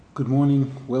Good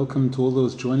morning. Welcome to all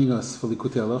those joining us for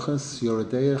Likutey Halakhos,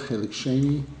 Yoreh, Deah,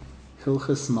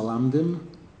 Hilkos, Melamdim,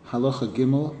 Halacha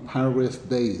Gimel, paragraph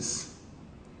Beis.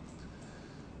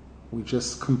 We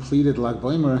just completed Lag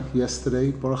Baimer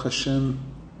yesterday. Baruch Hashem,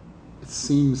 it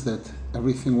seems that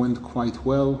everything went quite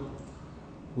well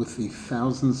with the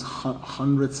thousands,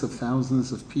 hundreds of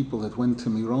thousands of people that went to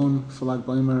Miron for Lag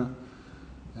Baimer.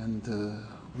 And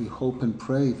we hope and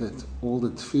pray that all the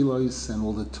tefillos and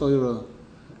all the Torah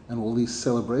and all these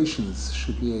celebrations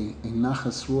should be a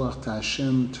nachas ruach to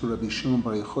Hashem, to Rabbi Shimon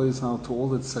Bar Yochai Zal, to all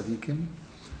the tzaddikim,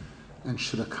 and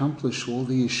should accomplish all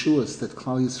the yeshuas that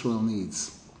Klal Yisrael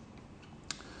needs.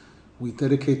 We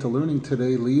dedicate the learning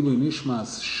today Leilu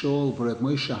Nishmas Shol B'Reb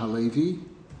Moshe Halevi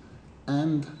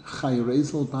and Chai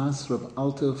Rezel Bas Reb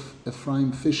Altef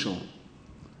Ephraim Fischel,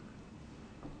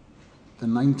 the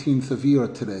 19th of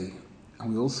Iyar today.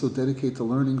 And we also dedicate the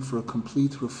learning for a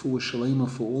complete refuah shalema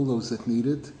for all those that need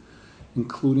it,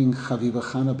 including Chaviva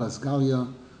Chana Bas Galia,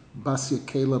 Bas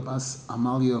Yakela Bas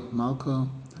Amalia Malka,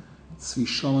 Tzvi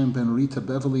Sholem Ben Rita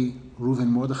Beverly, Reuven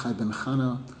Mordechai Ben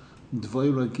Chana,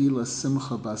 Dvoira Gila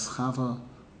Simcha Bas Chava,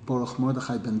 Baruch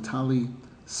Mordechai Ben Tali,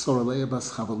 Soraleya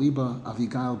Bas Chavaliba,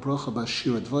 Avigail Brocha Bas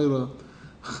Shira Dvoira,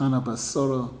 Chana Bas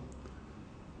Sora,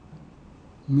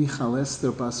 Michal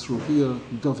Esther Bas Ruhia,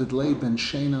 David Lei Ben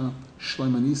Shena,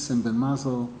 Shlomo Nisim Ben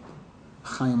Mazel,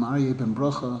 Chaim Aryeh Ben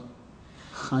Brocha,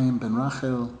 Chaim Ben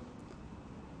Rachel,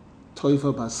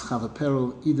 Toiva Bas Chava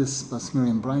Perel, Idis Bas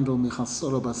Miriam Brindel, Michal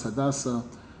Sora Bas Hadassah,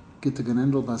 Gitta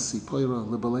Ganendel Bas Sipoira,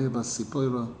 Libalea Bas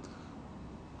Sipoira,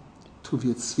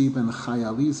 Tuvia Tzvi Ben Chaya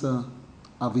Aliza,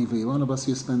 Aviva Ilona Bas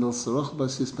Yispendel, Soroch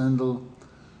Bas Yispendel,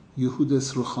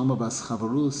 Yehudas Ruchama Bas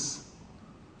Chavarus,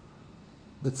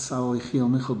 Betzal Yechiel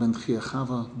Michal Ben Chia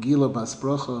Chava, Gila Bas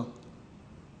Brocha,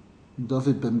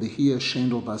 David Ben Deah,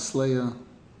 Shendel Bas Leah,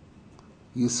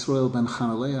 Yisrael Ben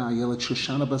Chanaleah, Ayelet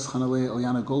Shoshana Bas Chanaleah,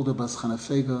 Eliana Golda Bas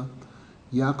Chanafega,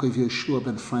 Yaakov Yeshua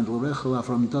Ben Freindel Rechel,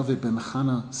 Avram David Ben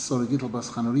Chana, Sora Gittel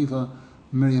Bas Chanariva,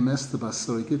 Miriam Esther Bas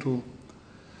Sora Gittel,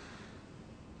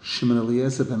 Shimon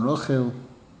Eliezer Ben Rochel,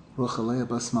 Rocheleah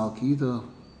Bas Malkida,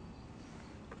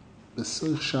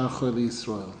 Besoich Shar Choy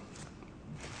Yisrael.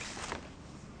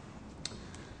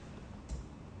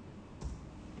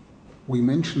 We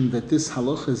mentioned that this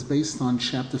halacha is based on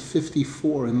chapter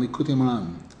 54 in Likutey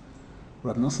Moharan.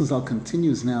 Rab Nasan Zal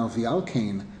continues now,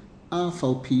 V'alkein, af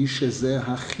al pi shezeh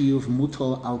hachiyuv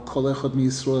mutal al kol echad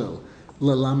miYisrael,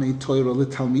 lelamei Torah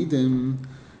letalmidim,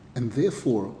 and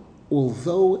therefore,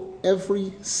 although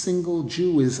every single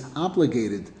Jew is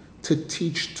obligated to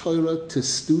teach Torah to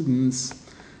students,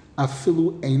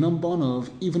 afilu einam bonov,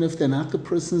 even if they're not the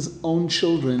person's own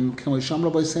children,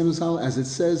 as it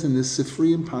says in the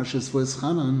Sifri in Parshas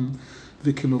V'eschanan,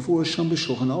 v'kimavur sham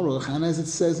b'Shulchan Aruch, and as it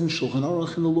says in Shulchan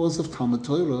Aruch in the laws of Talmud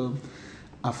Torah,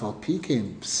 afal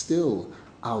pikein, still,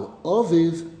 al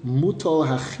oviv mutol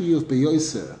hachiyuv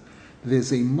beyoser,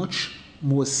 there's a much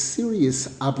more serious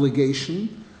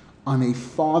obligation on a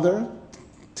father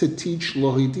to teach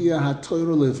lohidia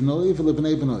ha-Torah levnoi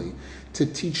v'levnei b'noi, to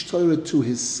teach Torah to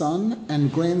his son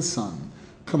and grandson.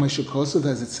 Kamashakosov,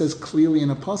 as it says clearly in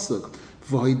a pasuk,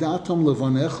 v'hoidatom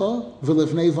levanecha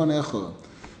v'levnei vanecha.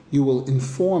 You will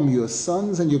inform your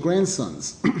sons and your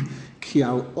grandsons. Ki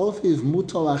al oviv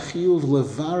mutal achiyuv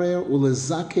levarer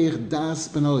ulezaker das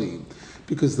benoi.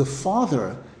 Because the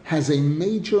father has a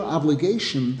major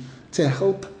obligation to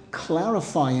help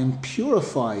clarify and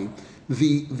purify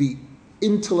the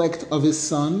intellect of his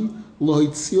son,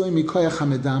 to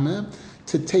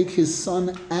take his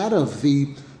son out of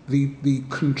the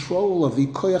control of the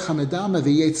koyach hamedame,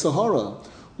 the yetzahara,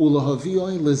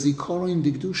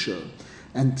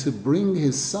 and to bring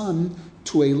his son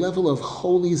to a level of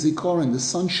holy zikaron. The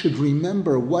son should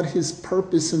remember what his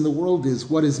purpose in the world is,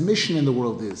 what his mission in the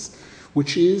world is,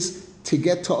 which is to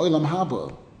get to olam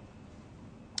haba.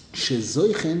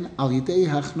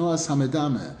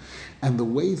 And the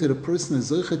way that a person is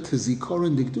zoichet to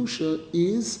zikaron digdusha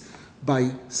is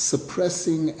by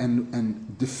suppressing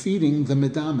and defeating the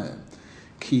medame.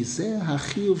 Ki zeh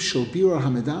hachiyuv shel birur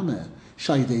hamedame,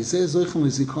 shayidei zeh zoichen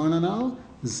lezikaron anal,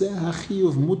 zeh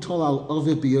hachiyuv mutol al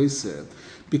ove biyoser.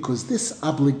 Because this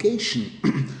obligation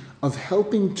of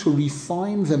helping to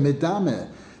refine the medame,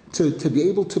 to be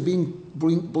able to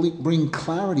bring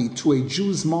clarity to a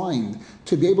Jew's mind,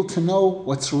 to be able to know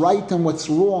what's right and what's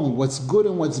wrong, what's good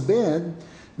and what's bad,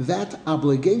 that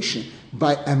obligation,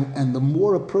 and the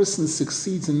more a person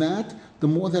succeeds in that, the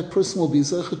more that person will be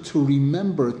zeicha to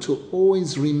remember, to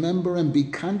always remember and be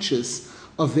conscious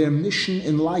of their mission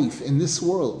in life, in this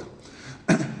world.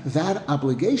 That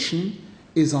obligation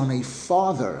is on a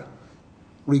father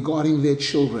regarding their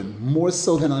children, more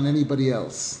so than on anybody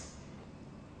else.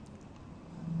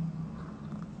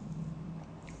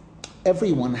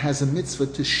 Everyone has a mitzvah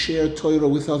to share Torah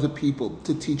with other people,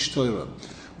 to teach Torah.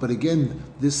 But again,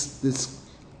 this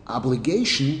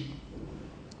obligation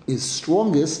is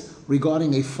strongest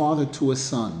regarding a father to a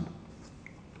son.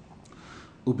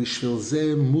 ובשביל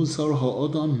זה מוזר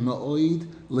האדם מאוד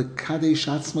לקדש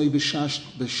עצמו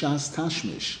בשעת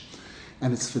תשמיש.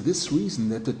 And it's for this reason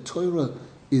that the Torah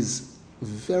is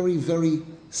very, very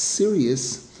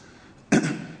serious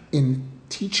in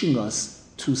teaching us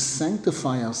to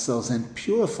sanctify ourselves and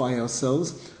purify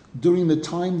ourselves during the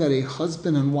time that a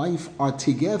husband and wife are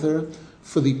together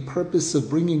for the purpose of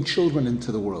bringing children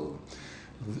into the world.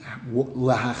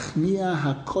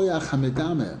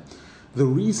 The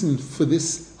reason for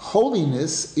this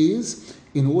holiness is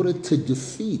in order to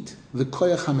defeat the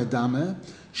koyach hamedame,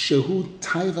 shehu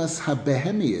taivas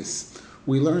habehemius.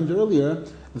 We learned earlier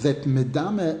that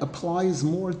medame applies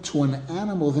more to an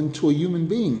animal than to a human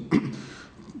being.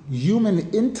 Human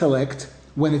intellect,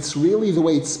 when it's really the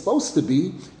way it's supposed to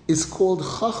be, is called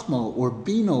chachma or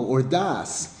bino or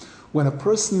das. When a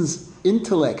person's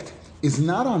intellect is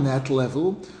not on that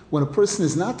level, when a person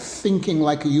is not thinking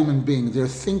like a human being, they're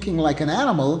thinking like an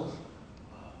animal,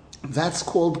 that's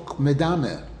called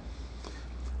medame.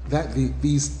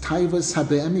 These taivas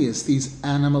habeemius, these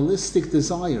animalistic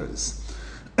desires.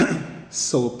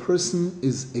 So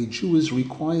a Jew is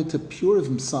required to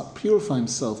purify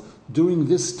himself during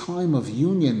this time of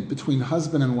union between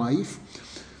husband and wife.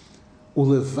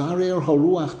 Ulevarer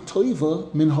haruach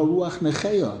toiva min haruach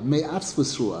necheya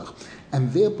me'atzvus ruach,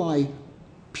 and thereby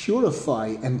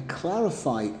purify and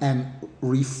clarify and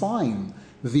refine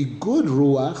the good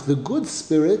ruach, the good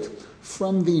spirit,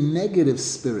 from the negative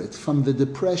spirit, from the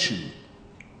depression.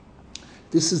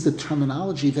 This is the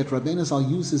terminology that Rabbeinu Zal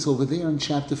uses over there in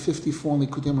chapter 54 in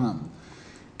Likutey Moharan.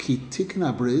 Ki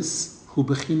tikna bris hu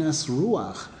bechinas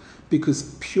ruach,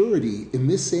 because purity in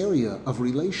this area of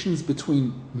relations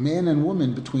between man and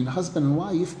woman, between husband and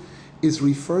wife, is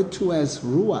referred to as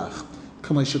ruach. As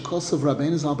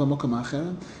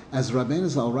Rabbeinu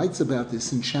Zal writes about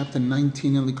this in chapter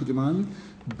 19 in Likutey Moharan,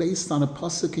 based on a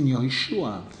pasuk in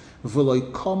Yehoshua,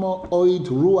 V'loi kama oid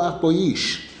ruach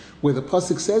boish, where the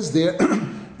pasuk says there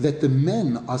that the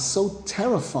men are so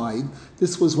terrified.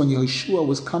 This was when Yehoshua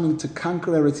was coming to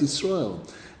conquer Eretz Yisrael.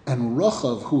 And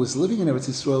Rochav, who was living in Eretz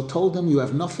Yisrael, told him, you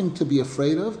have nothing to be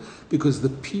afraid of, because the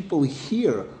people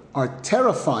here are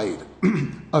terrified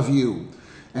of you.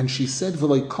 And she said,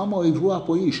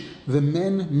 the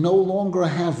men no longer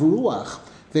have ruach.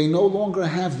 They no longer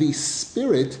have the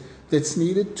spirit that's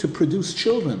needed to produce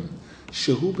children.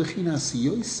 Shehu bechinas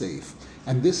Yosef.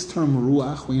 And this term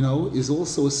ruach, we know, is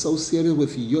also associated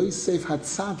with Yosef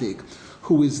HaTzadik,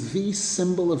 who is the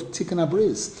symbol of Tikkun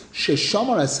HaBris,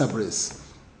 Sheshamar HaSabris.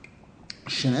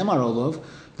 Shenemar Olav,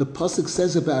 the pasuk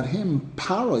says about him,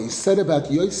 Paroi said about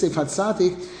Yosef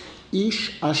HaTzadik,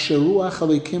 Ish asher ruach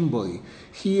Elokim boi.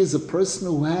 He is a person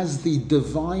who has the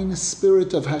divine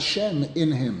spirit of Hashem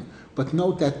in him. But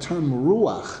note that term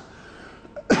ruach.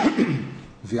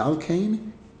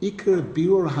 V'alkein ikar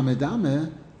birur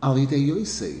hamedame al yidei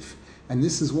Yosef. And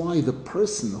this is why the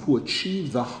person who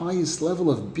achieved the highest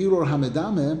level of birur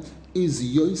hamedame is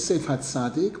Yosef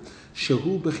HaTzadik,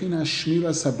 shehu b'chinas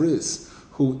shmiras habris,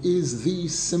 who is the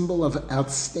symbol of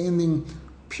outstanding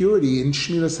purity in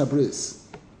shmiras habris.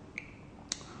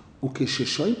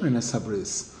 Ukesheshoymer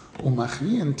nesabris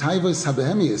umachnian taivos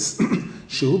habehemius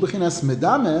shehu b'chinas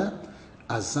medame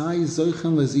azai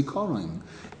zoichen lezikaron.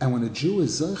 And when a Jew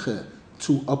is zoiche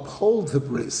to uphold the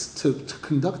bris, to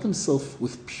conduct himself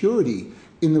with purity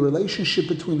in the relationship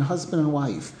between husband and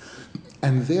wife,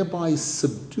 and thereby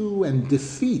subdue and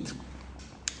defeat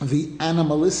the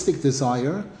animalistic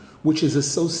desire which is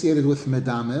associated with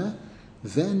medame,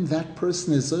 then that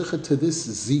person is zoiche to this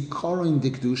zikaron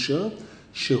dikdusha,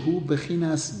 shehu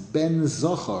bechinas ben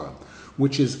zochar,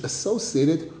 which is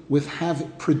associated with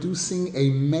producing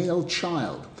a male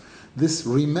child. This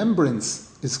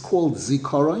remembrance is called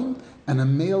zikaron, and a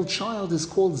male child is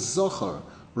called zochar.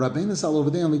 Rabbeinu Zal over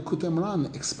there in Likutey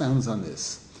Moharan expounds on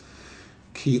this.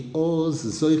 Ki oz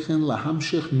zoichen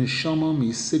lahamshich neshama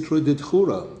misitra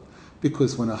detchura,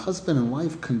 because when a husband and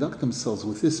wife conduct themselves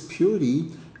with this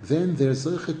purity, then they're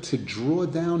zoichet to draw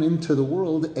down into the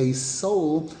world a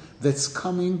soul that's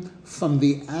coming from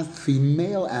the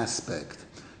male aspect.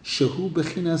 Shehu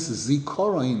bechinas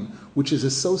zikaron, which is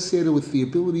associated with the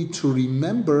ability to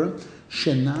remember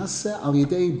shenase al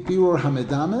yidei birur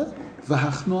hamedame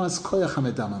v'hachnoas koyach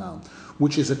hamedame,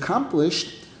 which is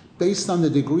accomplished based on the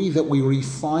degree that we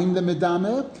refine the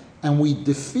medame and we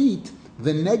defeat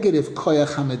the negative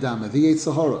koyach hamedame, the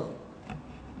Yetzer Hara.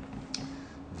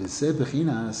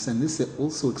 And this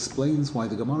also explains why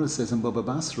the Gemara says in Baba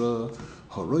Basra,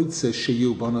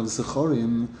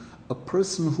 a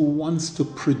person who wants to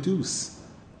produce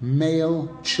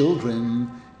male children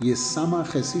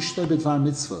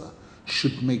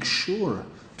should make sure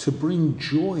to bring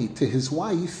joy to his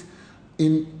wife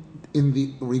in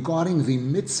the regarding the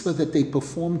mitzvah that they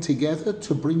perform together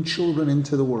to bring children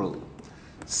into the world.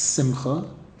 Simcha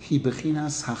hi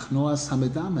bechinas hachnoas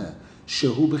hamedame.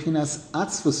 Shehu bechinas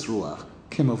atzvus ruach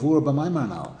kemavur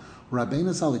b'Maimon.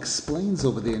 Rabbeinu Zal explains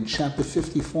over there in chapter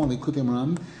 54 in Likutey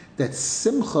Moharan that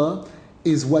simcha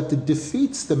is what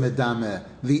defeats the medame,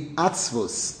 the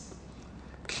atzvus.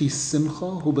 Ki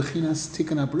simcha hu bechinas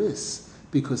tikkun abris,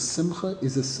 because simcha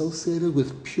is associated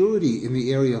with purity in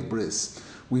the area of bris.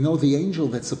 We know the angel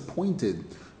that's appointed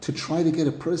to try to get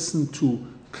a person to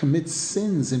commit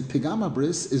sins in pigama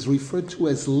bris is referred to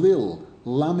as lil.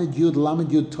 Lamed Yud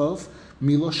Tov,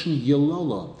 Miloshin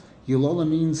Yelola. Yelola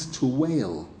means to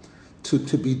wail, to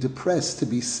be depressed, to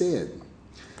be sad.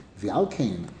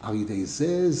 V'alkein al yidei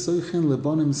zeh zoichen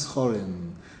lebonim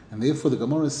schorim. And therefore the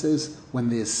Gemara says, when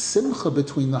there's simcha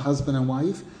between the husband and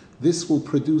wife, this will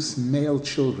produce male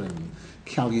children.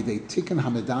 Ki al yidei tikkun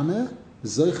hamedame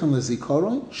zoichen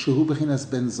lezikoron shehu bechinas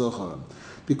ben zochar.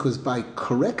 Because by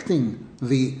correcting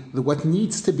the what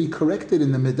needs to be corrected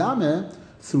in the medame,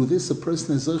 through this, a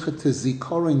person is zocher to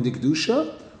zikaron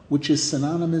dikdusha, which is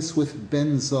synonymous with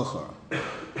ben zocher.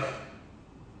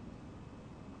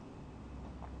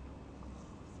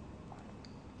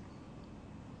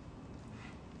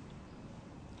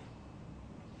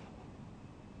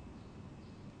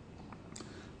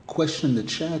 Question in the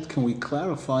chat: can we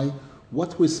clarify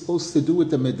what we're supposed to do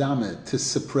with the medame? To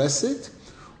suppress it,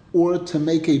 or to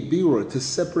make a birur, to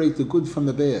separate the good from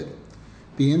the bad?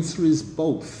 The answer is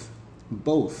both.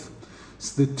 Both.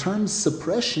 So the term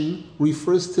suppression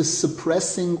refers to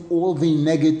suppressing all the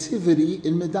negativity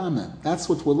in medame. That's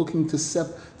what we're looking to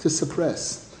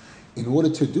suppress. In order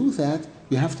to do that,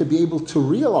 you have to be able to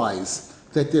realize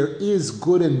that there is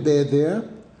good and bad there.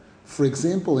 For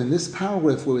example, in this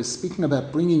paragraph where we're speaking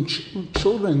about bringing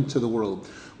children into the world,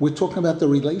 we're talking about the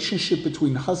relationship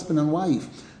between husband and wife.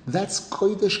 That's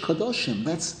Kodesh Kadoshim.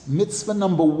 That's mitzvah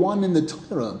number one in the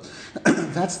Torah.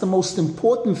 That's the most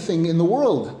important thing in the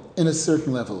world in a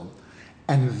certain level.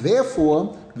 And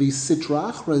therefore, the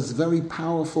Sitra Achra is very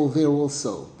powerful there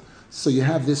also. So you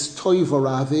have this Toiv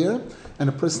Hara there, and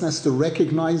a person has to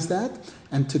recognize that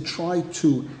and to try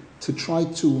to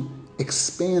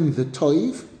expand the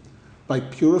Toiv by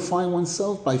purifying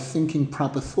oneself, by thinking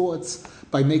proper thoughts,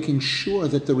 by making sure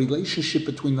that the relationship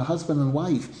between the husband and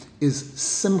wife is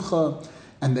simcha,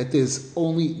 and that there's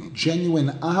only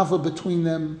genuine ahava between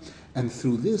them, and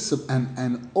through this,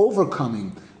 and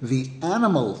overcoming the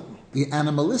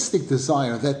animalistic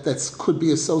desire that could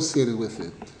be associated with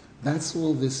it. That's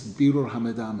all this birur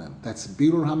hamedame. That's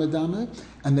birur hamedame,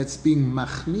 and that's being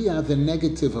machnia, the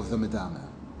negative of the medame.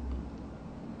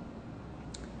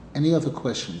 Any other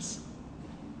questions?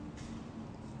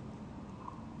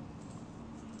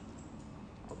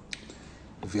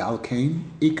 V'alkein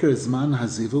ikar zman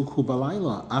hazivuk hu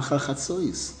balayla achar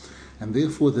chatzois, and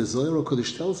therefore the Zohar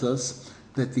Kodesh tells us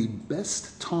that the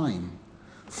best time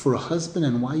for a husband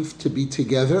and wife to be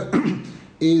together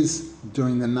is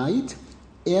during the night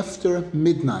after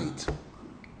midnight.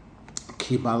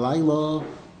 Ki balayla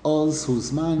oz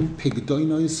huzman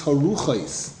pigdoinos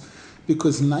haruchos,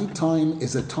 because nighttime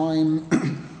is a time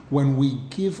when we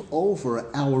give over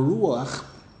our ruach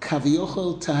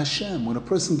Kaviochel to Hashem. When a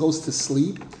person goes to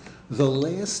sleep, the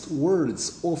last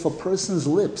words off a person's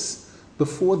lips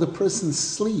before the person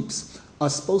sleeps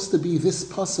are supposed to be this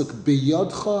pasuk: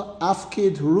 Biyodcha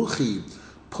afkid ruchi,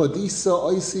 podisa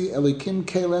oisi elikim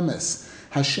kelemes.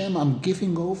 Hashem, I'm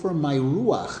giving over my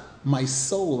ruach, my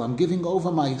soul. I'm giving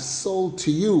over my soul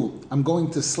to you. I'm going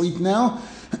to sleep now.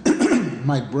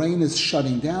 My brain is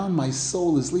shutting down. My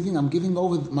soul is leaving. I'm giving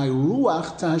over my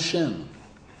ruach to Hashem.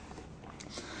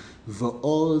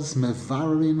 V'oz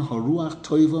mevarin haruach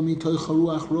toiva mitoich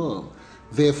haruach ra.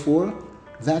 Therefore,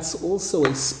 that's also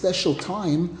a special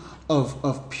time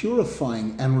of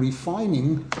purifying and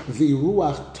refining the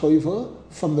ruach toiva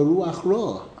from the ruach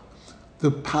ra, the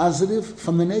positive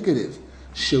from the negative.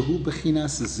 Shehu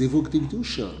bechinas zivuk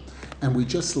dikdusha. And we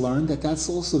just learned that that's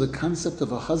also the concept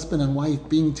of a husband and wife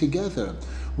being together,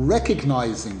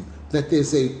 recognizing that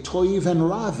there's a toiv and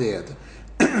ra there.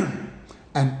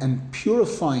 And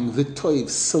purifying the toiv,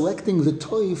 selecting the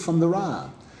toiv from the ra.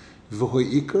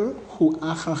 V'ho'ikar hu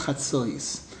achar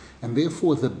chatzois. And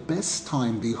therefore the best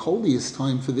time, the holiest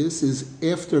time for this is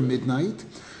after midnight.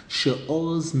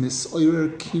 she'oz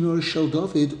misoyer kinor shel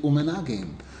David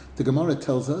umenagim. The Gemara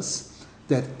tells us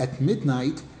that at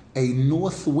midnight a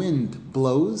north wind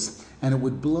blows, and it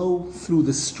would blow through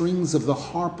the strings of the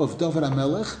harp of David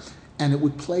HaMelech, and it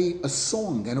would play a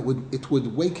song, and it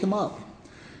would wake him up.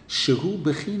 Shehu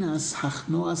bechinas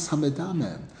hachnoas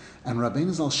hamedame. And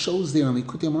Rabbeinu Zal shows there in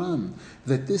Likutey Moharan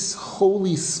that this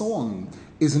holy song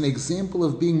is an example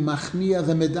of being machnia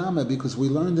the medame, because we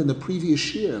learned in the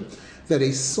previous year that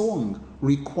a song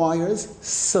requires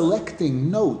selecting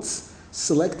notes,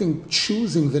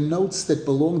 choosing the notes that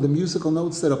belong, the musical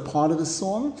notes that are part of the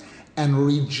song, and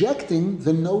rejecting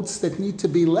the notes that need to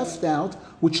be left out,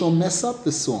 which will mess up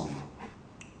the song.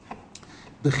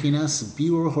 Bechinas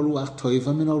biur haruach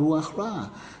toiva min haruach ra.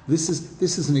 This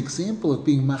is an example of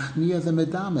being machnia the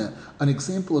medame, an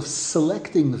example of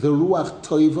selecting the ruach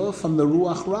toiva from the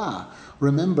ruach ra.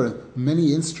 Remember,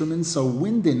 many instruments are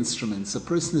wind instruments. A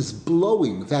person is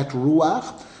blowing that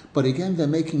ruach, but again, they're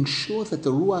making sure that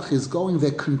the ruach is going, they're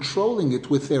controlling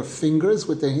it with their fingers,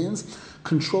 with their hands,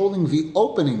 controlling the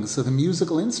openings of the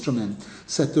musical instrument,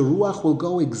 so that the ruach will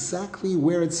go exactly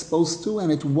where it's supposed to,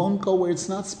 and it won't go where it's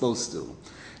not supposed to.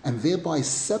 And thereby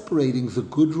separating the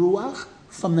good ruach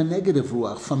from the negative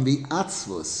ruach, from the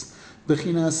atzvus.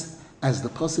 Bechinas, as the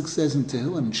pasuk says in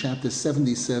Tehillim, in chapter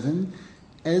 77,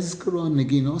 Ezkara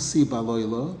neginosi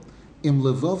baloilo, im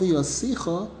levovi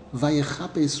osicha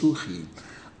vayechapes ruchi.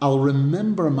 I'll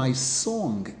remember my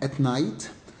song at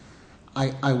night.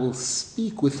 I will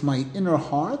speak with my inner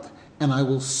heart, and I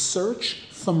will search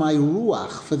for my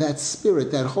ruach, for that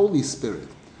spirit, that Holy Spirit.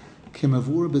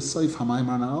 Kimavur b'soif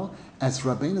hamayim, as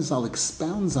Rabbeinu Zal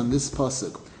expounds on this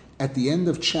pasuk at the end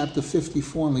of chapter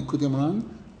 54 in Likutey Moharan,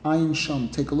 Ayin Sham.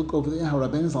 Take a look over there how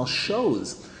Rabbeinu Zal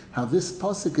shows how this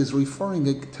pasuk is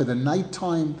referring to the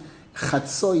nighttime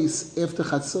chatzois, after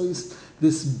chatzois,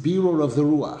 this birur of the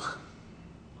ruach.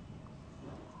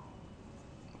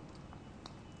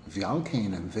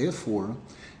 V'alkein, and therefore,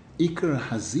 Iker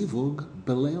hazivug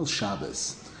beleil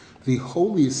Shabbos. The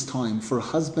holiest time for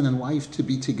husband and wife to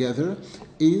be together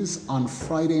is on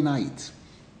Friday night.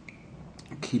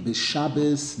 Ki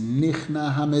b'Shabbos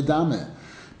nichna hamedame,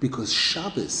 because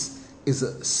Shabbos is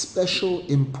a special,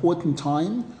 important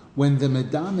time when the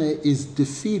medame is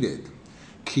defeated.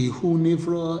 Ki hu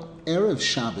nivra erev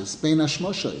Shabbos bein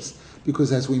hashmoshos,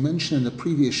 because as we mentioned in the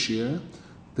previous year,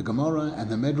 the Gemara and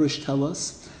the Medrash tell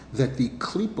us that the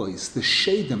klipos, the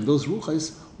shadim, those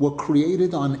ruchos, were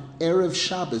created on Erev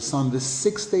Shabbos, on the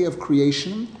 6th day of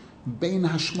creation, Bein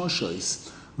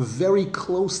Hashmoshos, very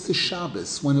close to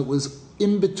Shabbos, when it was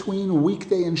in between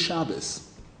weekday and Shabbos.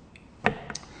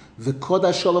 The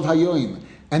Kodash of Hayoim,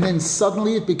 and then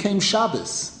suddenly it became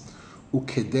Shabbos.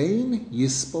 Ukedein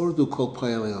Yispordu Kol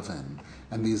Po'elei Oven.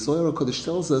 And the Zohar Kodesh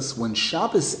tells us when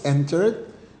Shabbos entered,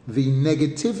 the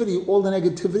negativity, all the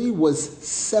negativity was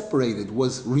separated,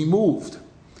 was removed.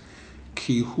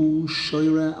 Kihu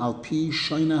Yoreh al pi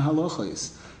shoina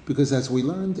Halakhos, because as we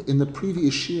learned in the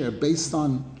previous year, based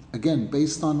on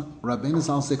Rabbeinu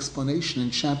Zal's explanation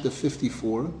in chapter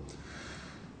 54,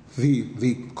 the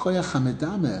koyach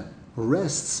hamedame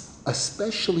rests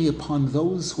especially upon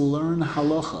those who learn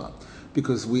halacha,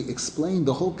 because we explained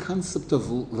the whole concept of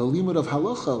the limud of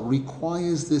halacha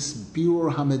requires this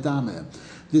birur hamedame,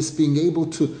 this being able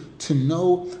to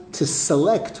know, to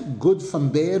select good from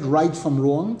bad, right from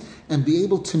wrong, and be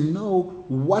able to know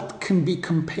what can be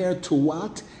compared to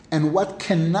what, and what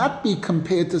cannot be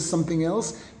compared to something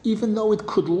else, even though it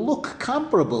could look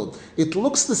comparable. It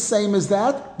looks the same as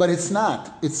that, but it's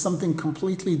not. It's something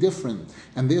completely different,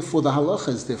 and therefore the halacha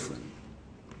is different.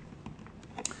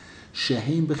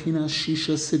 Sheheim b'china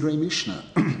shisha sidrei mishnah.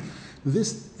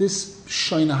 This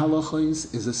Shoina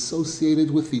Halakhos is associated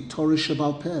with the Torah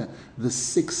Shebal Peh, the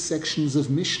 6 sections of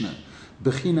Mishnah.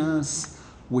 Bechinas,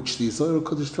 which the Zohar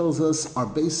Kodesh tells us are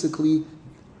basically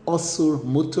Osur,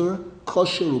 Mutter,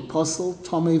 Kosher, Uposel,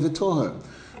 Tomei, V'Toher.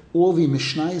 All the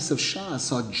Mishnayos of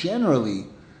Shas are generally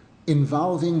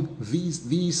involving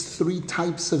these 3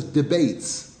 types of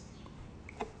debates.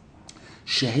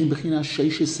 Shehem Bechinas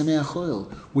Sheishes Semei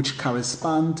Achoil, which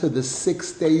correspond to the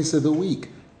 6 days of the week.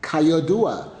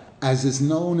 Kayodua, as is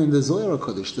known in the Zohar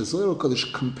Kodesh. The Zohar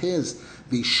Kodesh compares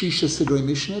the Shisha Sidrei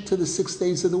Mishnah to the 6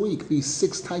 days of the week, these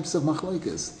 6 types of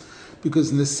machlokes. Because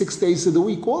in the 6 days of the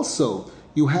week also,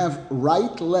 you have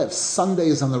right, left. Sunday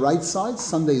is on the right side,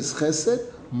 Sunday is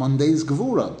Chesed, Monday is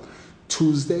Gvura.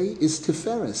 Tuesday is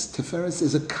Tiferes. Tiferes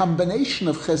is a combination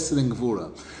of Chesed and Gvura.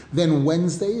 Then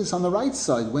Wednesday is on the right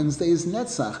side, Wednesday is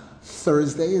Netzach.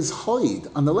 Thursday is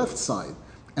Hoid on the left side,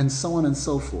 and so on and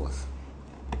so forth.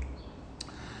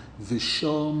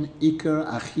 Vishom Iker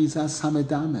Achizas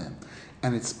Hamedame.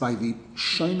 and it's by the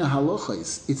Shoina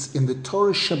Halakhos. It's in the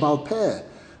Torah Shebal Peh,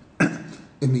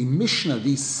 in the Mishnah,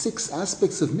 these 6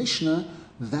 aspects of Mishnah,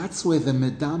 that's where the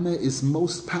Medame is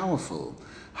most powerful.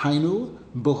 Hainu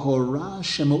Behora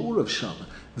Shema'urav Sham.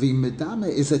 The Medame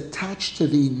is attached to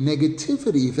the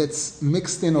negativity that's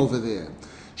mixed in over there.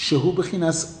 Shehu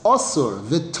Bechinas Osur,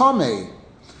 V'Tomei.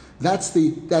 That's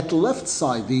that left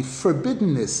side, the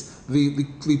forbiddenness,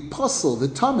 the puzzle, the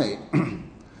Tomei.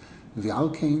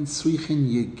 V'alkein Tzrichin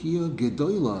Yegir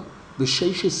Gedoyla,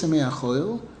 B'Sheish Semei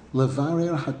Achoil,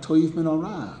 Levarer hatoiv min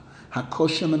orah,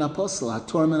 hakosher min apostle,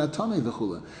 hator min atame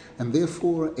v'chula. And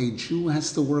therefore, a Jew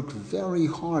has to work very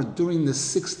hard during the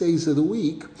 6 days of the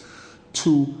week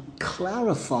to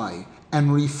clarify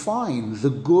and refine the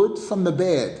good from the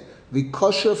bad, the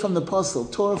kosher from the apostle,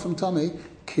 Torah from Tameh,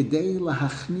 kedei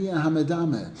lahachnia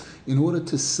hamedame, in order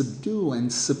to subdue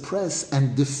and suppress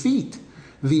and defeat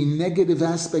the negative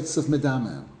aspects of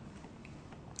medame.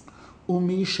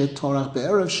 Umi shetorach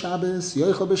be'erev Shabbos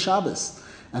yoichel b'Shabbos.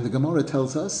 And the Gemara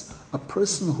tells us a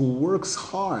person who works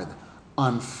hard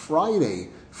on Friday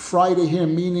here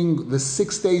meaning the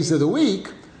 6 days of the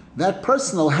week, that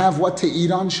person will have what to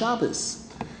eat on Shabbos.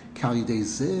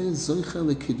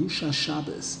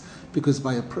 Because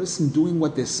by a person doing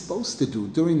what they're supposed to do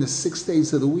during the 6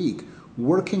 days of the week,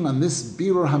 working on this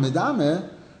birur hamedameh,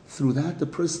 through that the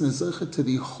person is zocheh to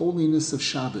the holiness of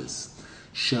Shabbos.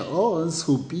 She'oz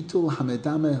hu bitul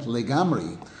hamedame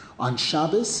legamri. On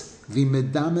Shabbos, the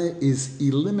medame is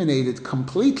eliminated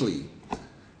completely.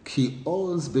 Ki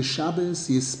oz b'Shabbos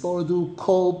yispordu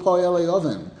kol po'elei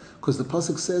oven. Because the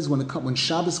pasuk says when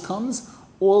Shabbos comes,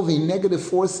 all the negative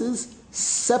forces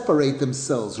separate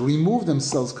themselves, remove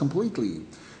themselves completely.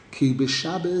 Ki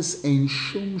b'Shabbos ein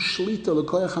shum shlita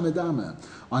lekoyach hamedame.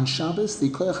 On Shabbos, the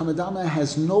koyach hamedame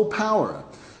has no power.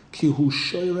 Ki hu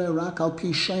shoyreh rak al pi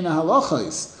sheina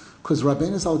Halakhos. Because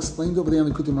Rabbeinu Zal explained over there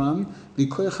in Likutey, the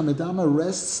koyach hamedame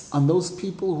rests on those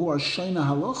people who are sheina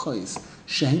Halakhos,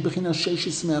 shehem b'chinas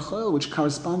sheishis me'achol, which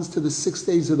corresponds to the 6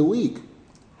 days of the week.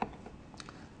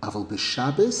 Aval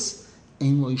b'Shabbos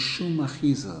ein lo shum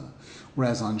achiza.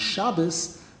 Whereas on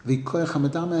Shabbos, the koyach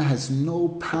hamedame has no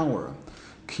power.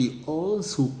 Ki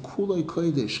oz hu kuloi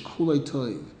kodesh, kuloi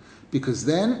toiv. Because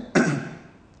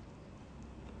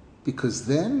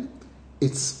then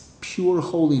it's pure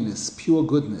holiness, pure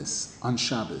goodness on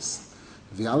Shabbos.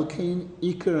 V'alkein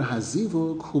iker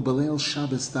hazivuk hu b'leil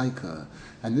Shabbos daika.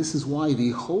 And this is why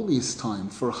the holiest time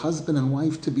for husband and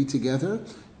wife to be together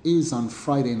is on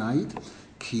Friday night.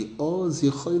 Ki oz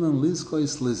yicholen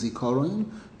lizkois lizikorin,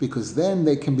 because then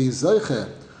they can be zoche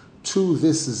to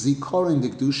this zikorin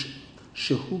dikdush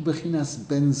shehu bechinas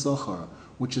ben zochar,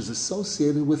 which is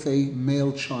associated with a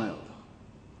male child.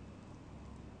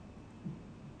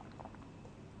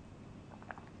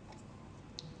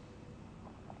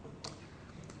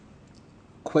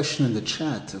 Question in the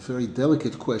chat, a very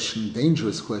delicate question,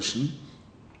 dangerous question.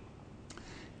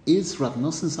 Is Rab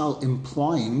Nasan Zal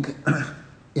implying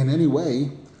in any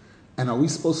way, and are we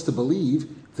supposed to believe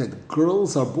that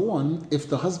girls are born if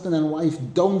the husband and wife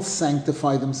don't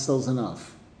sanctify themselves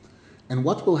enough? And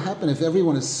what will happen if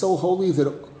everyone is so holy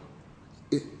that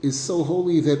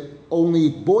only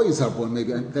boys are born?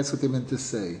 Maybe that's what they meant to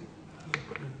say.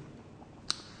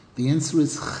 The answer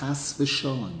is chas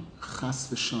v'shalom. Chas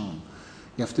v'shalom.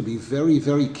 You have to be very,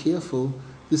 very careful.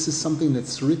 This is something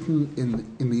that's written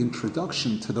in the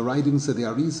introduction to the writings of the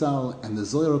Arizal and the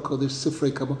Zohar Kodesh,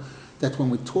 Sifrei Kabbalah, that when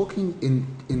we're talking in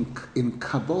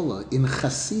Kabbalah, in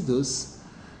Chasidus,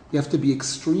 you have to be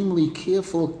extremely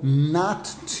careful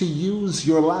not to use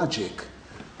your logic.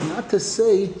 Not to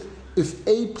say, if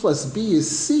A plus B is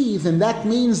C, then that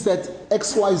means that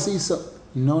X, Y, Z. So,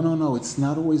 no, it's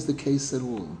not always the case at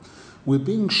all. We're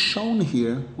being shown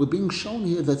here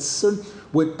that certain,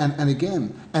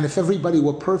 and if everybody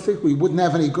were perfect, we wouldn't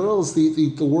have any girls,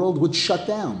 the world would shut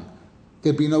down.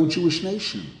 There'd be no Jewish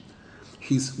nation.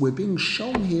 We're being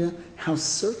shown here how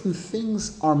certain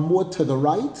things are more to the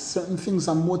right, certain things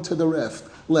are more to the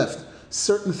left.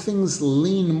 Certain things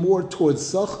lean more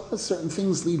towards Zocha, certain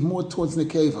things lean more towards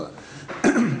Nekeva.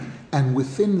 And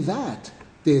within that,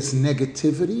 there's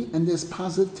negativity and there's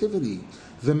positivity.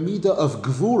 The midah of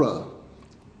Gvura.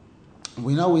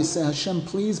 We say, Hashem,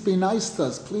 please be nice to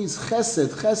us. Please, chesed,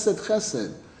 chesed,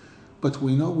 chesed. But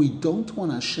we know we don't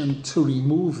want Hashem to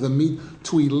remove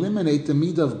to eliminate the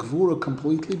midah of Gvura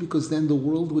completely, because then the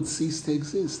world would cease to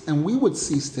exist. And we would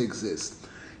cease to exist.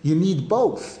 You need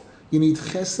both. You need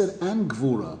chesed and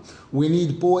Gvura. We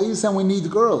need boys and we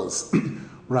need girls. The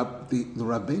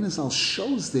Rabbeinu Zal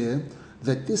shows there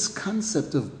that this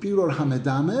concept of birur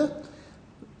hamedameh,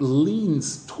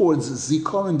 leans towards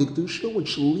Zikaron Dikdusha,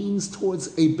 which leans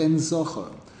towards a Ben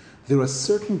Zochar. There are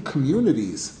certain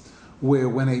communities where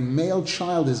when a male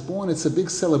child is born, it's a big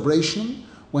celebration.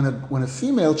 When a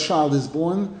female child is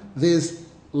born, there's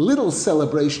little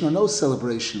celebration or no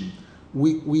celebration.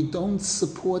 We don't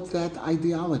support that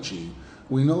ideology.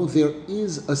 We know there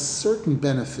is a certain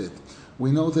benefit.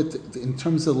 We know that in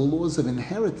terms of the laws of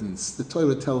inheritance, the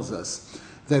Torah tells us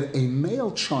that a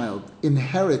male child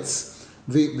inherits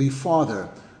the father,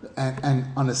 and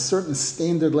on a certain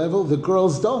standard level, the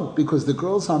girls don't, because the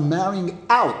girls are marrying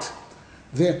out.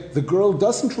 The girl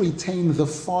doesn't retain the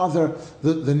father,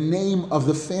 the name of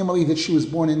the family that she was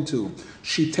born into.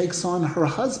 She takes on her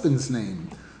husband's name.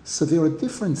 So there are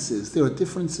differences. There are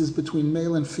differences between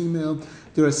male and female.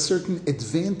 There are certain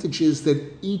advantages that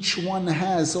each one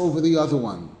has over the other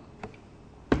one.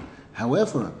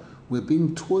 However, we're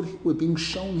being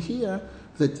shown here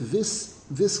that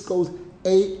this goes,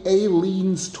 A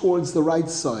leans towards the right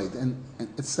side, and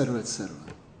etc., etc.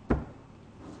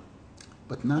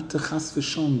 But not to chas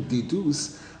v'shon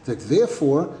deduce that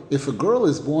therefore, if a girl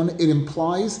is born, it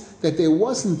implies that there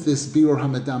wasn't this birur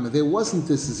hamadama, there wasn't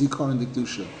this zikaron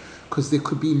dikdusha, because there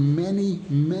could be many,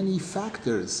 many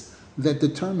factors that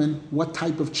determine what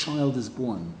type of child is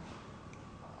born.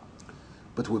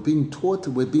 But we're being taught,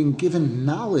 we're being given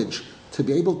knowledge to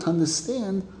be able to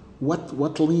understand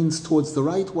what leans towards the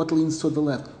right, what leans toward the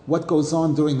left, what goes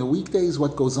on during the weekdays,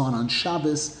 what goes on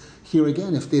Shabbos. Here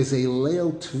again, if there's a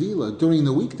Leil Tvila during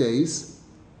the weekdays,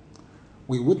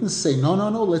 we wouldn't say, no,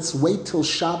 let's wait till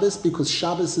Shabbos because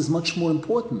Shabbos is much more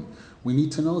important. We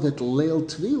need to know that Leil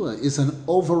Tvila is an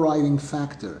overriding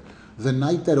factor, the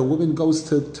night that a woman goes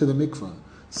to the mikveh.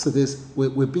 So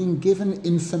we're being given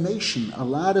information, a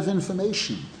lot of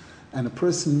information, and a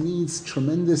person needs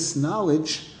tremendous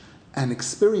knowledge and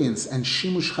experience and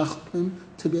shimush chachmim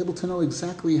to be able to know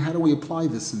exactly how do we apply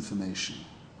this information.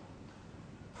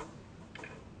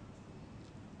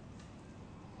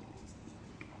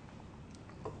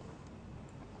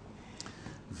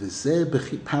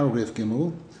 Paragraph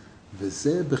Gimel.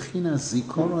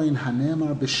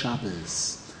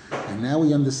 And now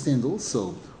we understand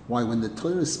also why when the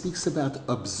Torah speaks about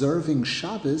observing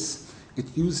Shabbos,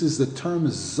 it uses the term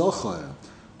zochar.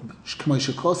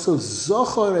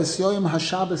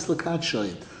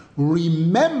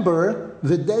 Remember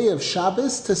the day of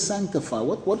Shabbos to sanctify.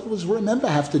 What does remember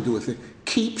have to do with it?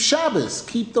 Keep Shabbos,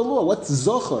 keep the law. What's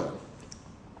zochar?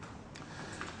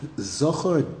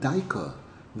 Zochar daika.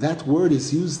 That word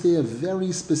is used there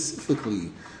very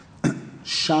specifically.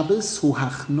 Shabbos hu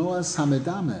hachnoas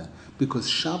hamedame, because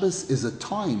Shabbos is a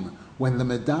time when the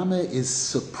medame is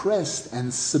suppressed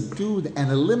and subdued and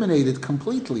eliminated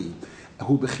completely.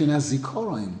 Hu bechinas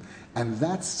zikaron, and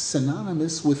that's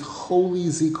synonymous with holy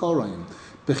zikaron.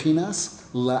 Bechinas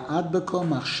la'adbeko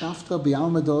machshavta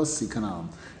bi'almados sikanam.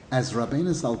 As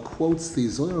Rabbeinu Zal quotes the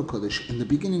Zohar Kodesh in the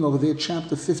beginning over there,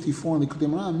 chapter 54 in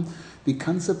Likutey, the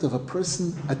concept of a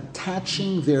person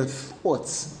attaching their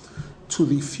thoughts to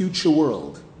the future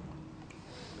world.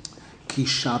 Ki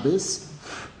Shabbos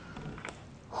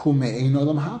hu me'ein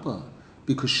olam haba,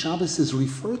 because Shabbos is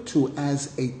referred to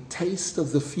as a taste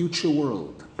of the future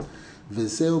world.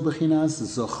 V'zeu b'chinas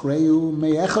zochreu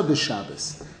me'echad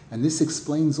b'Shabbos. And this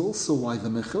explains also why the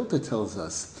Mechilta tells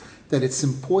us that it's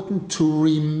important to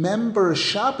remember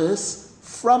Shabbos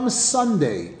from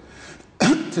Sunday,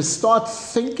 to start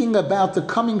thinking about the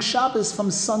coming Shabbos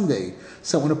from Sunday.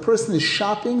 So when a person is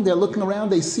shopping, they're looking around,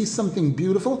 they see something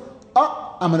beautiful,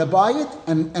 I'm going to buy it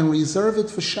and reserve it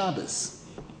for Shabbos.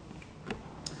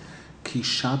 Ki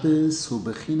Shabbos hu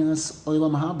bechinas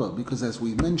olam haba, because as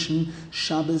we mentioned,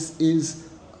 Shabbos is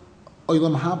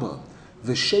olam haba.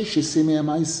 V'sheish yisimei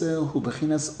ha'maaseh hu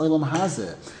bechinas olam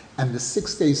hazeh. And the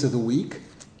 6 days of the week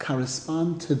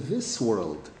correspond to this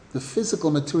world, the physical,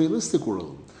 materialistic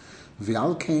world.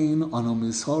 V'alkein anu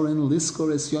mizhorin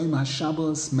liskor es yom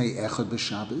haShabbos me'echad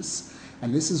b'Shabbos.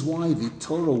 And this is why the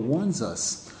Torah warns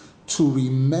us to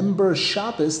remember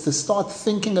Shabbos, to start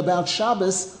thinking about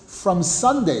Shabbos from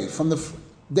Sunday, from the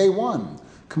day one.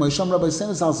 K'mo yisham Rabbi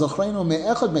says, al zochreinu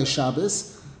me'echad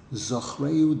me'Shabbos,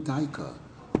 zochreu daika.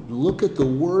 Look at the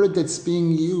word that's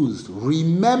being used.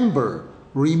 Remember.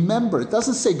 Remember. It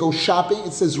doesn't say go shopping,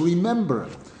 it says remember.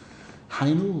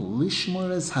 Hainu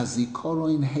lishmores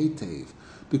hazikaron heitev.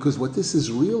 Because what this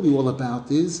is really all about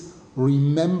is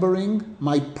remembering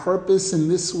my purpose in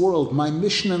this world, my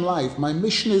mission in life. My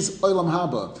mission is Olam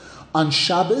Haba. On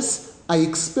Shabbos, I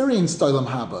experienced Olam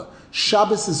Haba.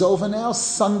 Shabbos is over now,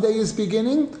 Sunday is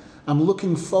beginning. I'm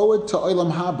looking forward to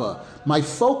Olam Haba. My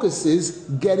focus is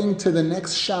getting to the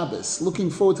next Shabbos. Looking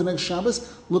forward to the next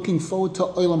Shabbos, looking forward to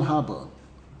Olam Haba.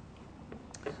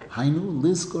 Hainu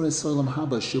lizkor es olam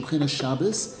haba shubchina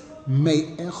Shabbos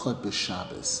me'echad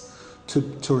b'Shabbos.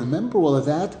 To remember all of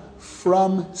that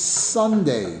from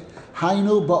Sunday.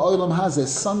 Hainu ba'olam hazeh.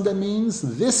 Sunday means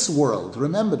this world.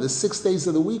 Remember, the 6 days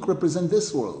of the week represent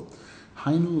this world.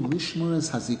 Hainu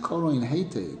lishmeres hazikaron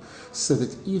heite. So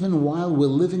that even while we're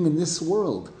living in this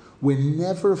world, we're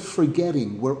never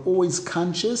forgetting. We're always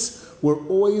conscious. We're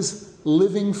always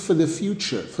living for the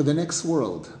future, for the next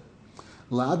world.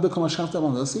 Because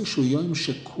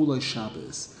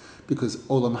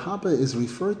Olam Haba is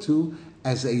referred to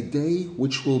as a day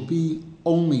which will be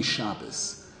only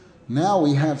Shabbos. Now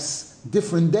we have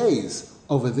different days.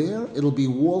 Over there, it'll be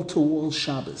wall-to-wall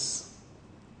Shabbos.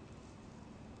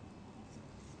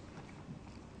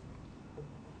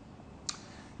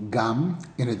 Gam,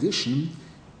 in addition,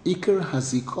 Iker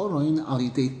hazikoroin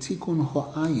alidei tikun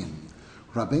ho'ayin.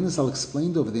 Rabbeinu Zal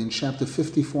explained over there in chapter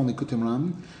 54 in Likutey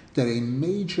Moharan that a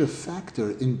major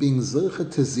factor in being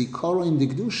zoche to zikaron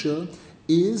digdusha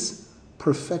is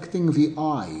perfecting the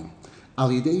eye.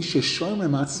 Alidei sheshomer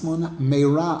matzmon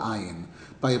meira ayin,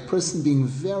 by a person being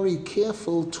very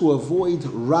careful to avoid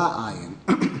ra ayin,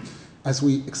 as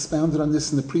we expounded on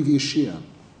this in the previous year.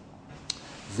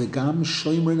 V'gam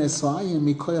shomer nesayim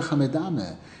mikoyach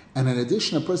hamedame. And in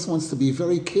addition, a person wants to be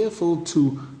very careful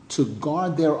to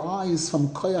guard their eyes from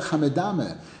koyach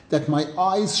hamedame, that my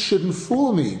eyes shouldn't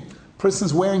fool me.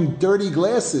 Person's wearing dirty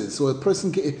glasses, or a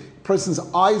person's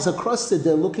eyes are crusted,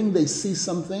 they're looking, they see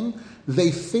something, they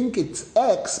think it's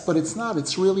X, but it's not,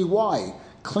 it's really Y.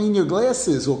 Clean your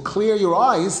glasses or clear your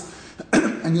eyes,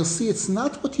 and you'll see it's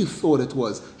not what you thought it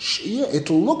was. Yeah, it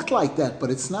looked like that, but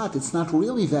it's not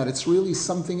really that, it's really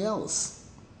something else.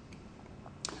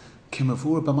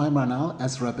 Kimavur b'Maimon,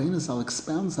 as Rabbeinu Zal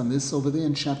expounds on this over there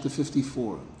in chapter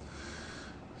 54.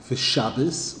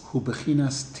 V'Shabbos hu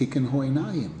bechinas tikkun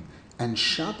ho'einayim, and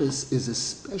Shabbos is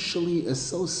especially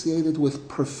associated with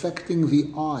perfecting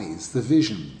the eyes, the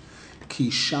vision. Ki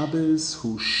Shabbos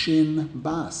hu shin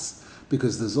bas,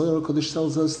 because the Zohar Kodesh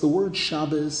tells us the word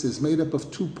Shabbos is made up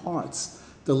of two parts.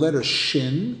 The letter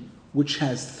shin, which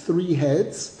has 3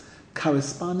 heads,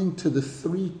 corresponding to the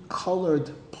 3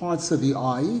 colored parts of the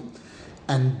eye,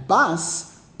 and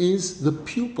bas is the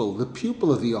pupil of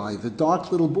the eye. The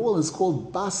dark little ball is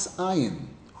called bas ayin,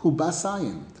 hu bas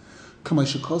ayin.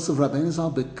 Kamashikos of Rabbeinu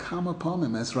Zal become upon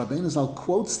him, as Rabbeinu Zal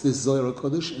quotes this Zohar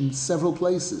Kodesh in several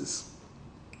places.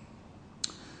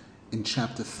 In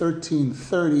chapter 13,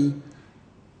 30,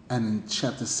 and in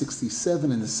chapter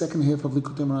 67, in the second half of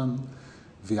Likutey Moharan,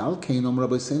 V'alkein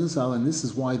Rabbeinu Zal, and this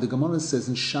is why the Gemara says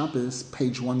in Shabbos,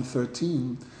 page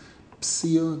 113,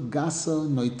 Psia gasa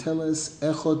noiteles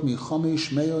echod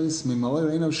michomish meos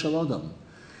mimoer einav shalodam,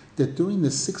 that during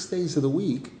the 6 days of the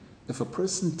week, if a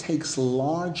person takes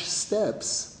large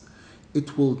steps,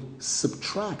 it will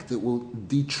subtract, it will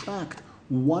detract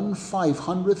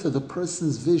 1/500th of the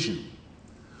person's vision.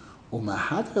 But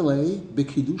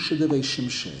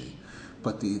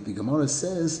the Gemara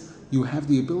says you have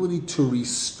the ability to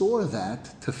restore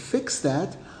that, to fix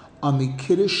that on the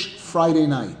Kiddush Friday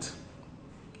night.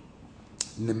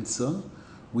 Nimtza,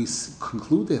 we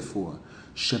conclude therefore,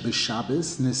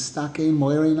 Shabbos nistakein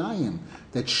moer einayim,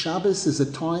 that Shabbos is a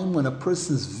time when a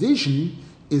person's vision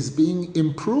is being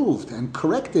improved and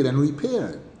corrected and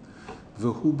repaired.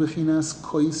 V'hu bechinas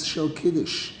kois shel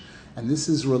kiddush, and this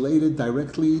is related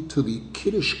directly to the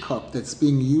kiddush cup that's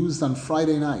being used on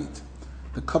Friday night,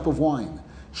 the cup of wine.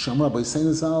 Shamra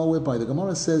b'Seinu Zal, whereby the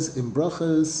Gemara says in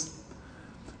brachas,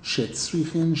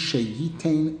 shetzrichin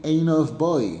sheyitein einov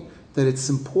boy, that it's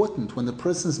important when the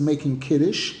person is making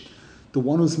kiddush, the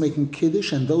one who's making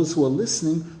kiddush and those who are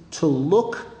listening, to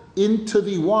look into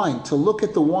the wine, to look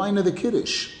at the wine of the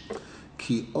kiddush.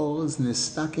 Ki oz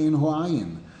nistakein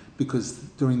ho'ayin, because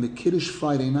during the kiddush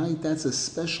Friday night, that's a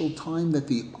special time that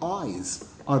the eyes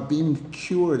are being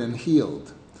cured and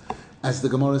healed. As the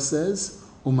Gemara says,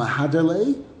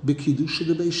 umahaderle b'kiddusha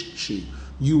debeishchi,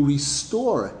 you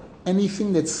restore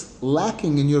anything that's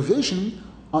lacking in your vision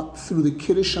through the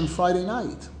kiddush on Friday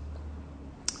night.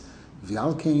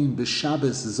 V'alkein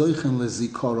b'Shabbos zoichen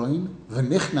lezikaron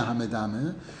v'nichna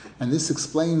hamedame, and this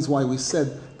explains why we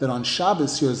said that on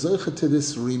Shabbos you're zoicha to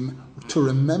this to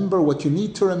remember what you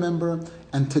need to remember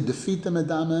and to defeat the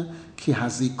medame. Ki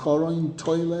hazikaron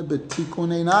toile betikun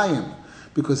einayim,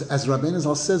 because as Rabbeinu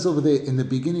Zal says over there in the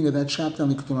beginning of that chapter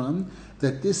on Likutey Moharan,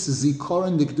 that this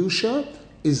zikaron dikdusha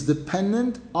is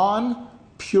dependent on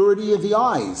purity of the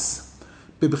eyes.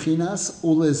 Bibchinas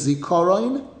ule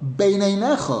zikaron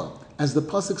beineinecha, as the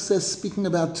pasuk says, speaking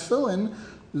about tefillin,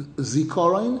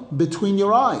 zikaron between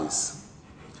your eyes.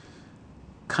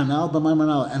 Kanal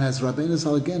b'Maimon, and as Rabbeinu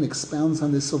Zal again expounds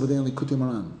on this over there in Likutey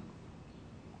Moharan.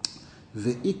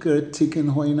 Ve'ikar tikkun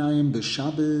ho'inayim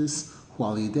b'Shabbos hu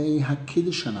al yidei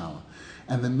hakiddush hanal.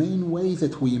 And the main way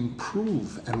that we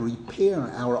improve and repair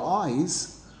our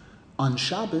eyes on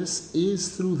Shabbos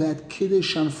is through that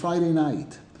Kiddush on Friday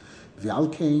night.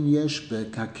 V'al kein yesh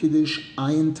be'kiddush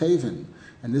ayin tevin.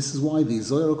 And this is why the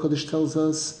Zohar Kodesh tells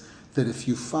us that if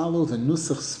you follow the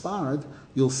Nusach Sfard,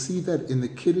 you'll see that in the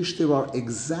Kiddush there are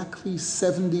exactly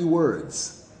 70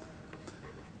 words.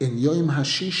 In Yom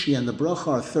Hashishi and the Bracha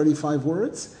are 35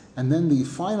 words, and then the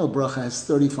final Bracha has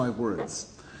 35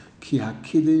 words. Ki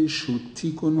ha-Kiddush hu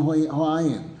tikun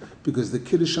ho'ayin, because the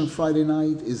Kiddush on Friday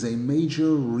night is a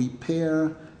major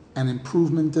repair and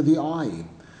improvement of the eye.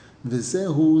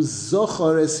 V'zehu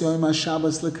zochar es Yom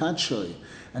HaShabbos l'kadshoy.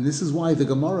 And this is why the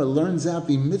Gemara learns out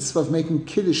the mitzvah of making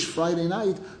Kiddush Friday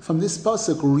night from this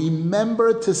pasuk,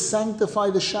 remember to sanctify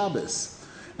the Shabbos.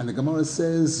 And the Gemara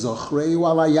says, Zochreu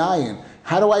alayayin.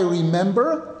 How do I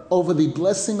remember? Over the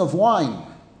blessing of wine.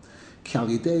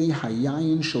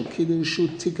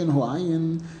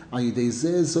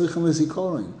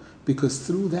 Because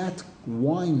through that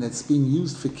wine that's being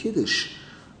used for Kiddush,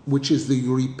 which is the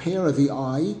repair of the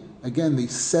eye, again, the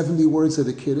 70 words of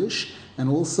the Kiddush, and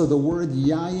also the word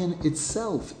yayin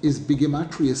itself is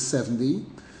Bigematria 70.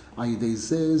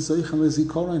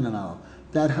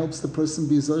 That helps the person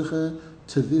be zoicha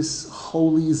to this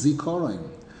holy zikoron.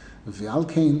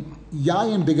 V'alkein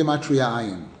yayin Bigematria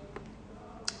ayin.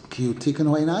 Ki utiken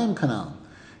ho'inayim kanal.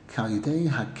 K'al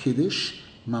hakiddush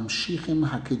mamshichim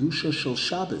hakidusha shel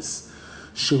Shabbos.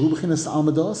 Shehu b'chinas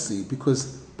almadasi. Because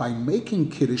by making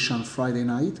Kiddush on Friday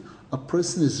night, a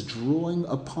person is drawing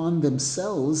upon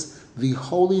themselves the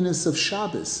holiness of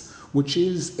Shabbos, which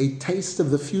is a taste of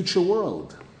the future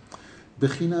world.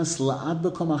 B'chinas la'ad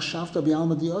b'kom achshavta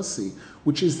b'alma diosi,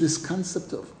 which is this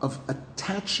concept of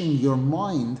attaching your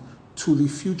mind to the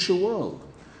future world.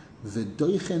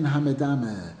 V'doichen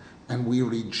hamedameh, and we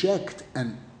reject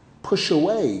and push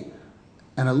away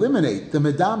and eliminate the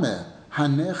medameh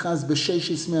hanechaz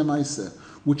b'sheshis me'amaisa,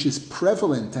 which is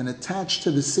prevalent and attached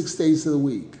to the 6 days of the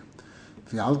week.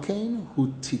 V'alkein hu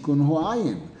tikun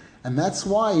ho'ayin. And that's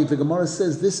why the Gemara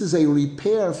says this is a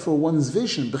repair for one's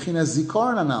vision. B'chinas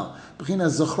zikaron anal,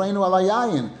 b'chinas zochreinu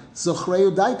alayayin,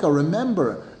 zochreu daika,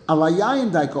 remember,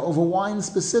 alayayin daika, over wine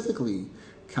specifically.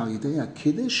 Kal yidei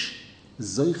ha-kiddush,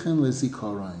 zoichen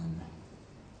lezikaron.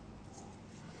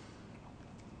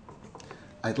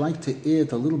 I'd like to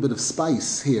add a little bit of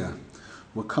spice here.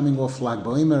 We're coming off Lag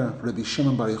Ba'omer, Rabbi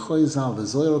Shimon Bar Yochai Zal, the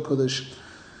Zohar Kodesh.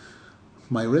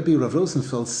 My Rebbe Rav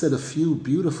Rosenfeld said a few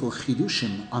beautiful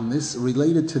chidushim on this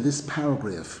related to this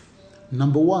paragraph.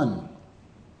 Number one,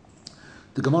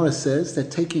 the Gemara says that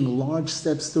taking large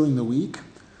steps during the week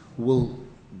will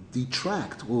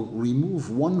remove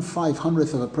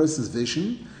 1/500th of a person's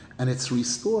vision, and it's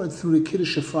restored through the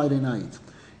Kiddush of Friday night.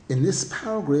 In this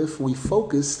paragraph, we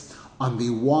focused on the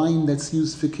wine that's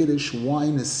used for Kiddush.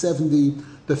 Wine is 70,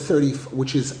 the 30,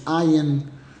 which is ayin,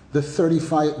 the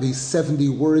 35, the 70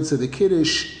 words of the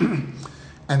Kiddush,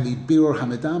 and the birur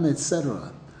hamedameh,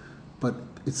 etc. But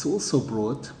it's also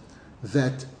brought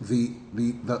that the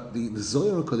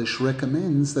Zohar Kodesh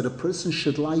recommends that a person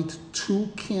should light 2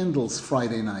 candles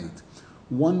Friday night,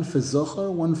 one for Zohar,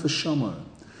 one for Shomer.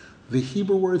 The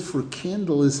Hebrew word for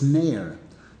candle is ner.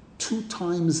 2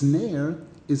 times ner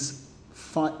is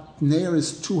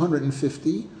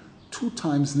 250. 2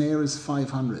 times ner is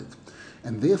 500.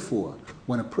 And therefore,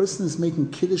 when a person is making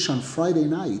Kiddush on Friday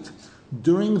night,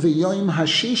 during the Yom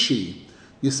Hashishi,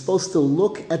 you're supposed to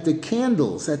look at the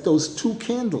candles, at those 2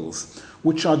 candles,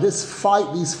 which are these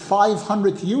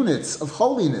 500 units of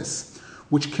holiness,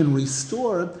 which can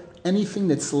restore anything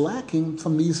that's lacking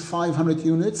from these 500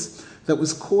 units that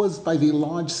was caused by the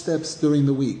large steps during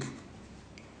the week.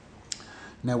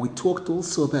 Now, we talked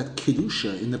also about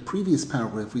Kedusha. In the previous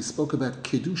paragraph, we spoke about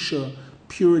Kedusha,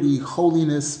 purity,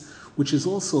 holiness, which is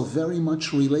also very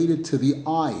much related to the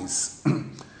eyes.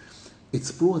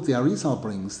 It's brought, the Arizal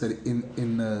brings, that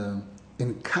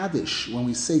in Kaddish, when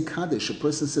we say Kaddish, a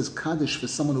person says Kaddish for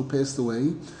someone who passed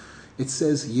away, it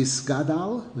says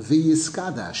Yisgadal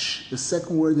v'Yiskadash. The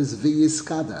second word is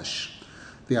v'Yiskadash.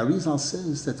 The Arizal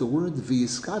says that the word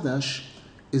v'Yiskadash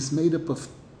is made up of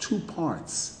 2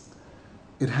 parts.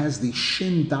 It has the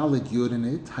Shin Daled Yud in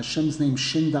it, Hashem's name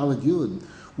Shin Daled Yud,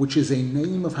 which is a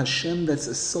name of Hashem that's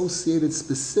associated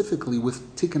specifically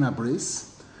with Tikkun HaBris.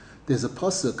 There's a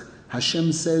pasuk,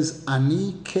 Hashem says,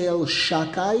 Ani Kel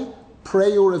Shakai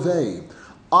Preyurevei.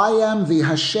 I am the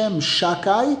Hashem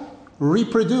Shakai,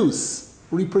 reproduce,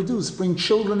 bring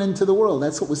children into the world.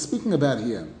 That's what we're speaking about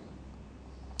here.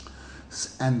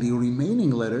 And the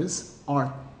remaining letters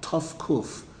are Tuf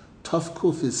Kuf. Tuf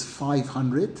Kuf is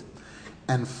 500,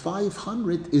 and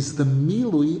 500 is the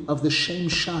milui of the Shem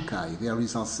Shakai, the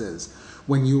Arizal says.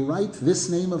 When you write this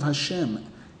name of Hashem,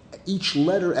 each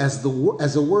letter as a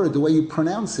word, the way you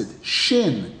pronounce it,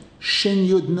 Shin, Shin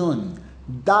Yud Nun,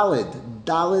 Dalid,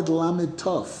 Dalid Lamed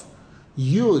Tov,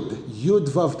 Yud, Yud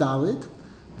Vav Dalid,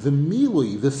 the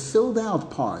milui, the filled out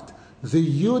part, the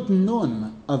Yud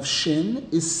Nun of Shin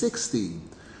is 60.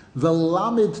 The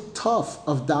Lamed Tov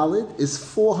of Dalid is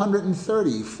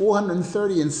 430.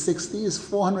 430 and 60 is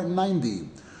 490.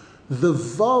 The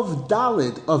Vav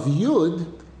Dalid of Yud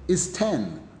is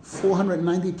 10.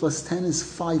 490 plus 10 is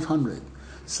 500.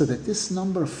 So that this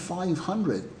number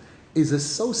 500 is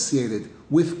associated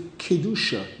with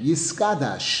Kedusha,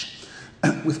 Yiskadash,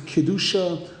 with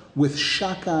Kedusha, with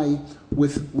Shakai,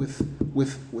 with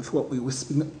what we were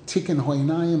speaking, Tikkun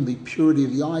Hoinayim, the purity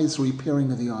of the eyes, repairing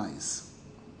of the eyes.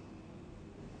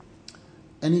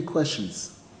 Any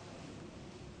questions?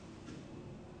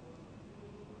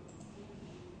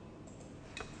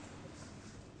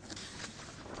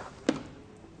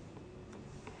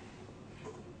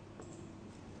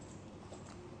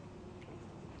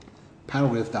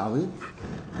 Paragraph Dalid,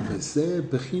 V'zeh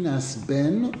b'chinas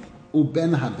ben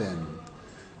uben haben.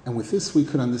 And with this we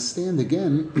could understand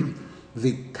again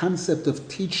the concept of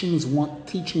teaching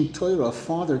Torah, a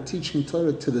father teaching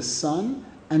Torah to the son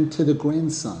and to the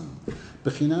grandson.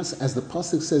 B'chinas, as the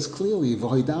pasuk says clearly,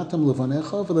 V'hoidatam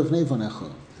levanecha v'levnei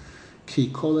vanecha.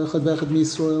 Ki kol echad v'echad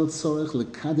miYisrael tzorech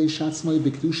lekadesh atzmai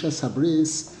b'kedushas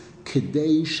habris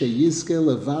kedei sheyizke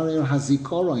levarer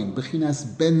hazikoroin b'chinas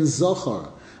ben zochar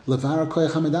levarer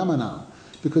koyach hamedamana.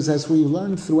 Because as we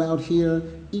learned throughout here,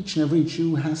 each and every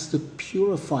Jew has to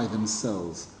purify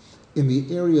themselves in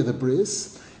the area of the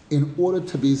bris in order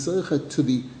to be zocher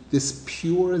to this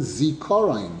pure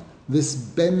zikorain, this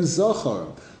ben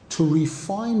zochar, to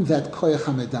refine that koyach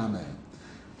hamedameh,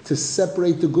 to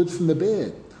separate the good from the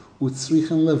bad.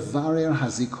 Utzrichen levarer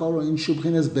hazikorain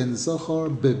shubchines ben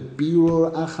zochar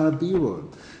bebirur achar birur.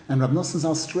 And Rav Nasan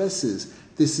Zal stresses,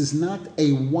 this is not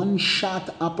a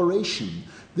one-shot operation.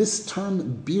 This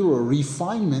term birur,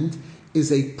 refinement,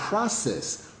 is a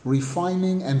process,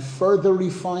 refining and further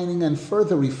refining and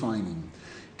further refining.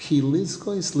 Ki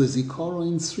lizkois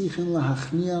lizikorain tzrichen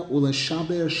lahachnia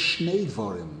uleshaber shnei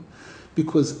dvarim.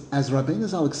 Because as Rabbeinu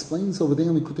Zal explains over there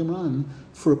in Likutey,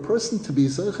 for a person to be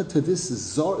zocher to this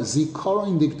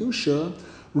zikorain dikdusha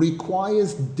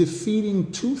requires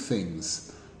defeating two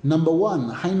things. Number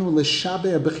one, hainu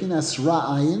leshaber bechinas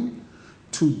ra'ayin,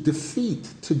 to defeat,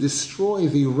 to destroy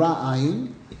the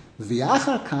ra'ayin,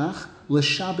 v'achar kach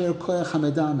leshaber koyach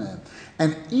hamedameh.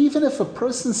 And even if a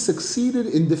person succeeded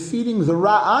in defeating the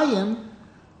ra'ayin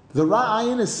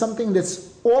is something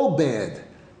that's all bad.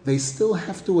 They still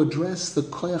have to address the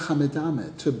koyach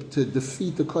hamedameh, to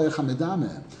defeat the koyach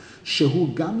hamedameh.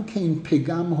 Shehu gam kein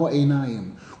pegam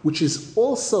ho'enayim, which is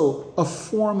also a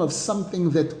form of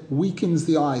something that weakens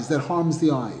the eyes, that harms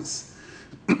the eyes.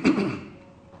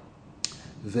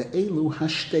 Ve'elu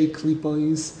hashtei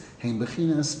klipois hein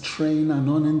bechinas trein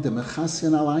anonin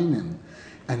demechasyan alainin.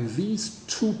 And these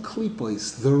two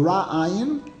klipois, the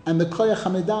ra'ayin and the koyach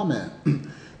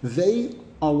hamedameh, they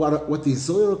are what the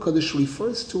Zohar Kodesh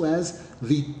refers to as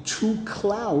the two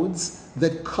clouds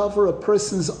that cover a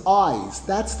person's eyes.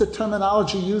 That's the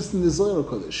terminology used in the Zohar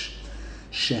Kodesh.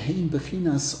 Shehein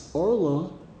bechinas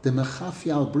orla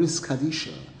demechafia al bris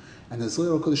kadisha. And the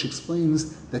Zohar Kodesh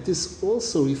explains that this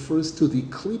also refers to the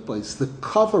klipos, the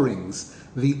coverings,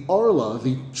 the orla,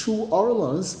 the two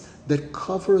orlas that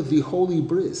cover the holy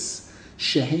bris.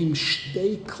 Shehein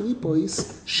shtei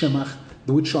klipos,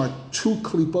 which are two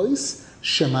klipos,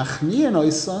 shemachnian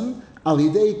oisan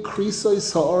alidei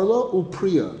krisos ha'orla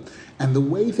upriya. And the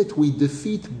way that we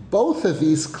defeat both of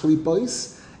these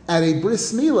klipos at a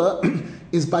bris milah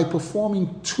is by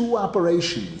performing two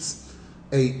operations: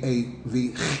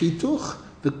 the chituch,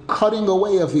 the cutting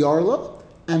away of the arla,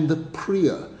 and the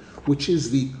priya, which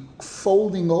is the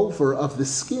folding over of the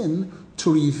skin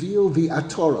to reveal the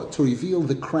atorah, to reveal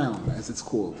the crown, as it's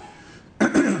called.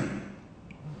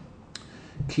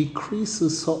 Ki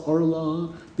krisus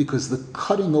ha'orla, because the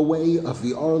cutting away of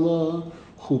the arla,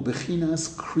 hu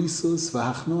bechinas krisus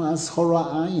v'hachnoas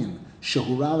hora'ayin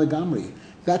shehura legamri.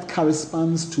 That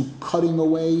corresponds to cutting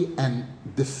away and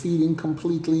defeating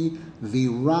completely the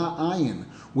ra'ayin,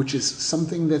 which is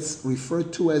something that's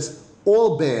referred to as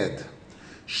all bad.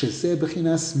 Shezeh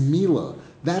bechinas mila.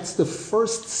 That's the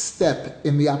first step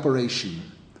in the operation.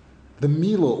 The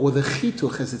mila, or the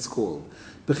chituch as it's called.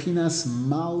 Bechinas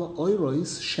mal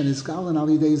oirois shenizgalan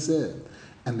alidei zeh.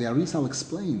 And the Arizal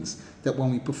explains that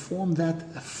when we perform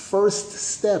that first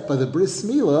step of the bris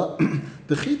milah,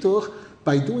 the chituch,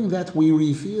 by doing that we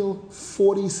reveal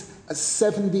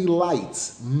 70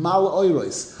 lights, mal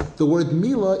oiros. The word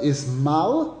milah is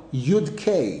mal yud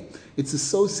kei. It's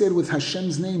associated with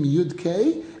Hashem's name yud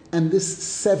kei and this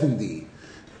 70.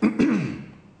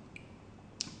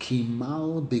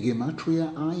 Kimal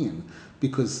bigematria ayin,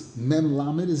 because mem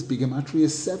lamed is bigematria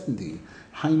 70.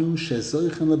 Hainu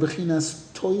shezoichen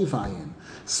lebechinas toivayin.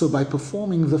 So by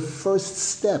performing the first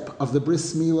step of the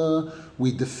bris milah,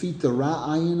 we defeat the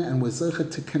ra'ayin and we're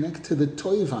zoichet to connect to the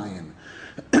toivayin.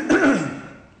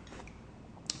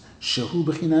 Shehu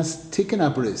bechinas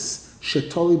tikkun bris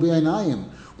shetoli b'einayim,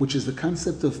 which is the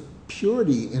concept of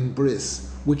purity in bris,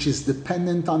 which is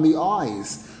dependent on the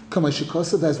eyes.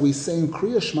 As we say in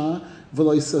Kriya Shema,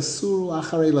 v'lo yisasuru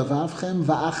acharei lavavchem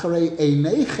va'acharei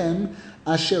einechem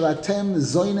asher atem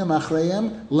zoinem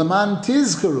achreihem leman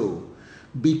tizkaru.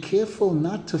 Be careful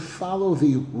not to follow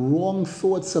the wrong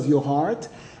thoughts of your heart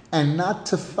and not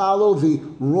to follow the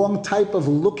wrong type of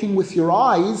looking with your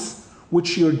eyes,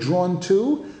 which you're drawn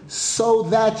to, so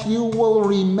that you will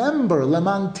remember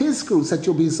leman tizkaru, so that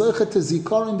you'll be zoichet to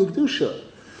zikar in the kedusha.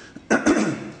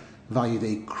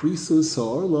 Vayidei krisus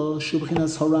orlo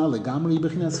shubchinas hora legamri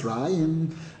bechinas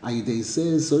rayim ayidei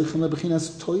zeh zoichen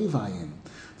lebechinas toivayin.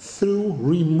 Through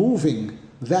removing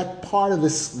that part of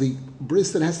the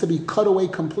bris that has to be cut away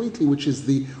completely,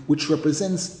 which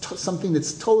represents something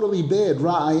that's totally bad,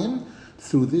 ra'ayin.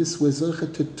 Through this we're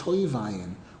zoichet to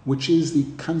toivayin, which is the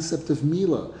concept of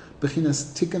milah,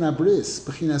 bechinas tikkun bris,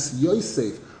 bechinas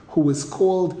Yosef, who was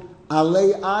called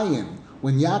alei ayin.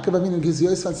 When Yaakov Avinu gives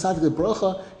Yosef Tzaddik the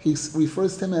bracha, he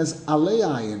refers to him as alei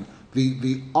ayin,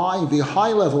 the eye, the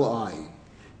high level eye.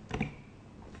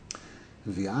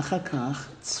 V'achar kach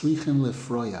tzrichen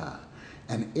lefroya.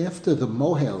 And after the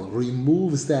mohel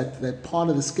removes that part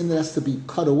of the skin that has to be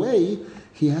cut away,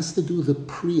 he has to do the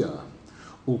priya.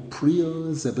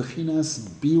 Upriya ze bechinas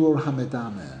biror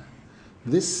hamedameh.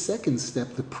 This second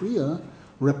step, the priya,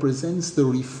 represents the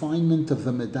refinement of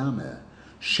the medameh.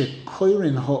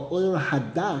 Shekoirin ha'or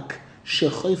hadak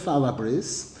shechoif ala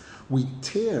bris. We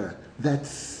tear that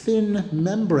thin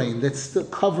membrane that's still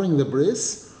covering the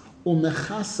bris,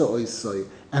 umechasa oisoi,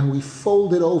 and we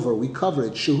fold it over, we cover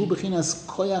it. Shehu bechinas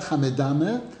koyach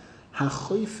hamedameh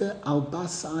hachoife al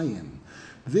bas ayin.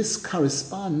 This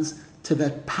corresponds to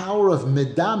that power of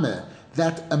medameh,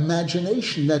 that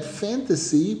imagination, that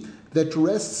fantasy that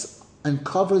rests and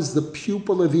covers the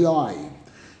pupil of the eye.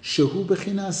 Shehu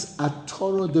bechinas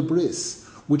atoro de bris,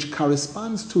 which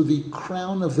corresponds to the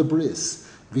crown of the bris.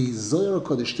 The Zohar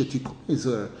Kodesh, the Tikkun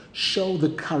Zohar, show the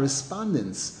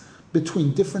correspondence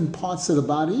between different parts of the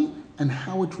body and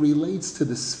how it relates to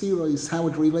the spheroids, how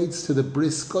it relates to the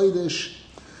bris kodesh.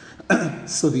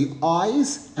 So the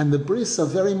eyes and the bris are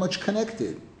very much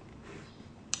connected.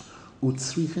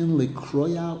 Utzrichen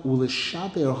lekroya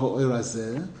uleshaber ha'or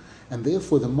hazeh, and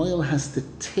therefore the moil has to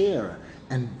tear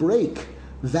and break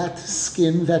that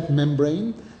skin, that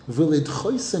membrane,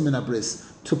 v'lidchoisem min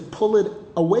bris, to pull it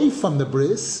away from the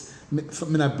bris, min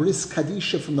bris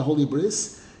kadisha, from the holy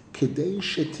bris, kedei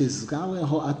shetizgale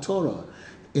ha'atorah,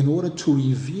 in order to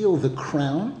reveal the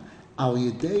crown, al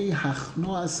yedei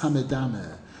hachnoas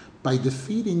hamedameh, by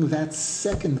defeating that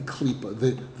second klipa,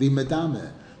 the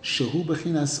medameh, shehu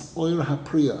bechinas oir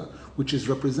hapriya, which is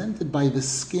represented by the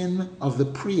skin of the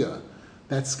priya,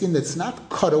 that skin that's not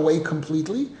cut away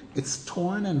completely, it's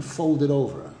torn and folded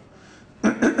over.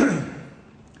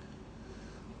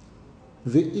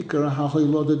 V'ikar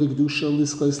ha'hoiloda d'gdusha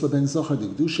liskois leben zochar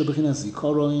d'gdusha bechinas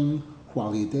zikaroin hu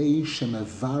al yedei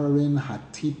shemevararin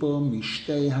hatipo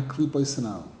mishtei haklipois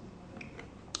hanal.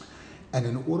 And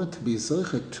in order to be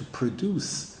zocher, to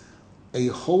produce a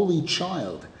holy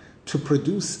child, to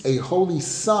produce a holy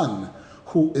son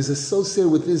who is associated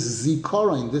with this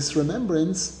zikaron, this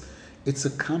remembrance, it's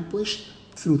accomplished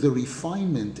through the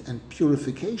refinement and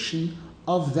purification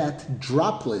of that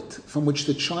droplet from which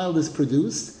the child is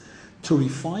produced, to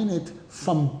refine it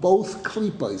from both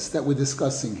klipos that we're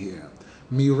discussing here.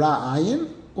 Mira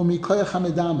ayin or mikoyach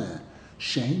hamedameh,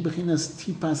 shehem bechinas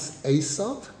tipas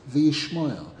Esav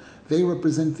v'Yishmael. They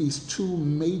represent these two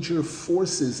major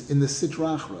forces in the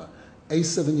Sitra Achra,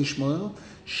 Esav and Yishmael.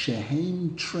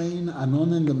 Shehem train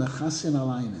anonen lemechasyan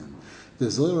alaynen.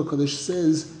 The Zohar Kodesh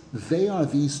says they are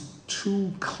these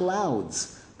two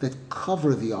clouds that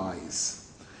cover the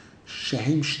eyes.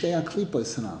 Shehem shtei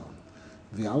aklipos hanal.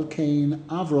 V'al kein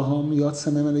Avraham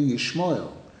yotza memenu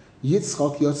Yishmael,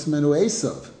 Yitzchak yotza memenu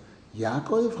Esav,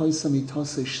 Yaakov hoysa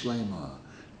mitose shleima.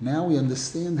 Now we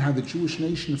understand how the Jewish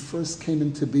nation first came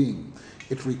into being.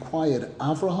 It required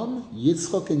Avraham,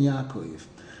 Yitzchak, and Yaakov.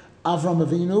 Avram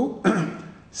Avinu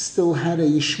still had a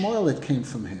Yishmael that came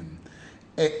from him.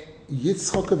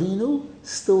 Yitzchak Avinu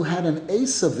still had an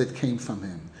Esav that came from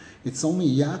him. It's only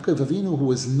Yaakov Avinu who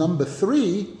was number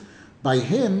 3. By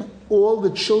him, all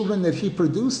the children that he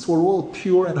produced were all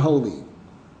pure and holy.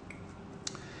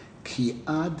 Ki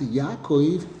ad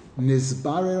Yaakov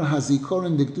nizbarer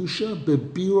hazikoron dekdusha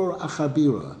bebiror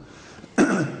achabira.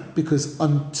 Because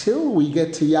until we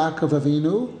get to Yaakov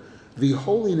Avinu, the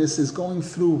holiness is going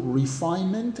through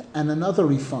refinement and another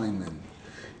refinement.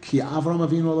 Ki Avram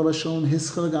Avinu alav hashalom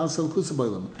hischel gal sel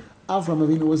kusabolim. Avram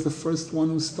Avinu was the first one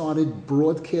who started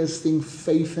broadcasting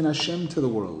faith in Hashem to the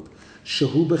world.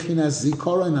 Shehu bechinas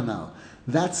zikaron anal.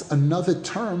 That's another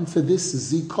term for this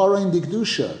zikaron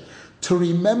dekdusha. To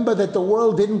remember that the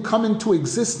world didn't come into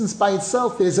existence by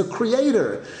itself. There's a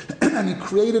creator, and he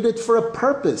created it for a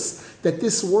purpose. That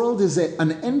this world is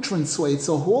an entranceway, it's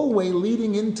a hallway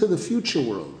leading into the future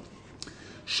world.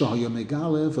 Avram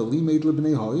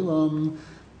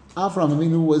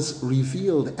Avinu was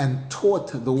revealed and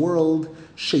taught the world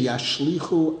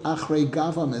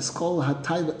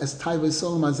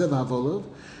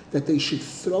that they should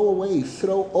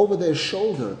throw over their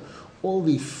shoulder all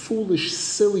the foolish,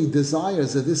 silly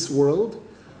desires of this world,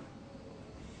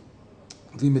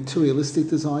 the materialistic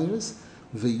desires,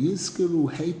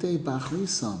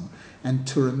 and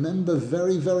to remember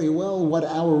very, very well what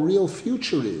our real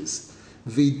future is.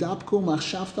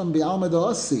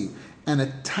 And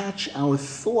attach our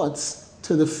thoughts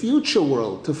to the future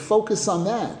world, to focus on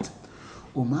that.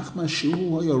 And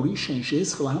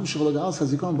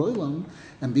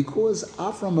because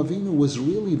Avram Avinu was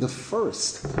really the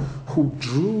first who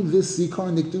drew this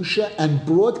Zikaron Nikdusha and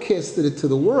broadcasted it to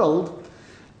the world,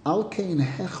 Alkein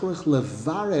hechrech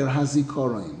levarer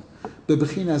hazikaron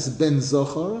bebechinas ben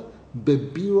zochar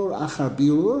bebirur achar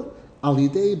birur al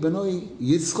yidei benoi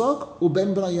Yitzchak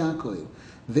uben bnei Yaakov.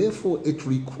 Therefore, it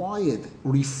required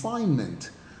refinement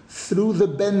through the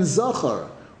ben zochar.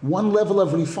 One level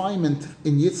of refinement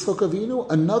in Yitzchak Avinu,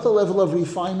 another level of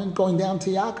refinement going down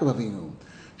to Yaakov Avinu.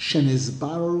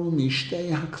 Shenizbaru mishtei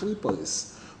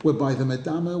haklipos, whereby the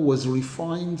Medama was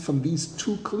refined from these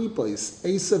two klipos,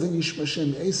 Esav and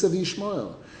Yishmashem, Esav and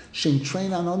Yishmael. Shem train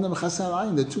anonim chasar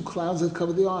ayin, the two clouds that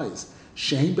cover the eyes.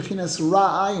 Shehem bechinas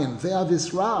ra'ayin, they are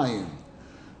this ra'ayin.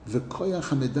 The koyach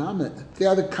hamedame, they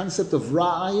are the concept of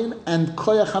ra'ayin and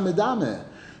koyach hamedame.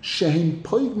 Shehem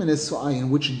poigmen esu'ayin,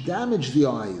 which damage the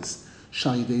eyes.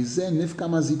 Shayidei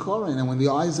nifkam hazikoron, and when the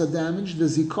eyes are damaged, the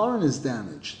zikoron is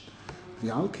damaged.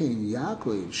 V'alkein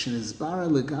Yaakov shenizbara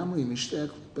legamri mishtei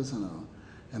klipos hanal,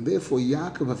 and therefore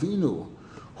Yaakov Avinu,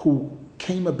 who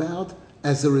came about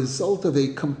as a result of a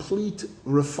complete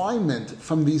refinement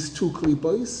from these two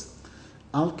klipos,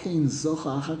 alkein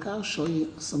zocha achakar shoy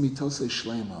samitose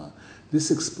shlema. This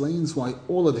explains why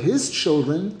all of his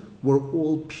children were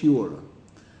all pure,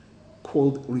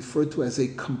 referred to as a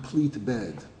complete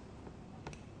bed.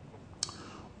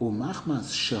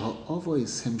 Umachmas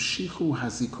she'ha'avois hemshichu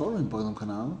hazikoron boilam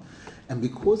kanal, and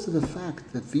because of the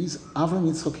fact that these Avram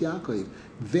Yitzchak Yaakov,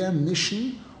 their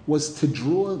mission was to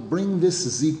bring this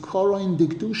zikoron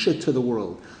dikdusha to the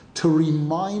world, to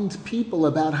remind people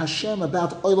about Hashem,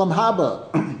 about Olam Haba.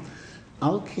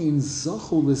 Alkein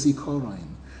zachu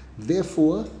lezikoron.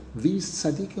 Therefore, these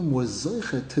tzaddikim were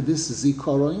zoche to this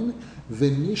zikoron,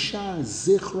 v'nisha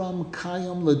zichram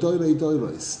kayom ledoirei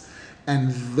doiros.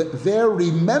 And their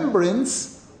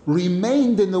remembrance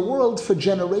remained in the world for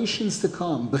generations to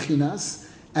come. Bechinas,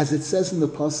 as it says in the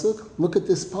pasuk. Look at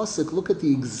this pasuk. Look at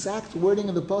the exact wording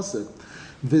of the pasuk.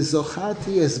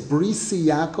 V'zocharti es brisi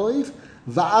Yaakov,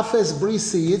 va'af es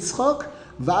brisi Yitzchak,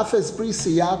 va'af es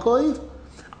brisi Yaakov.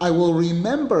 I will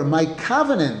remember my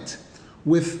covenant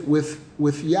with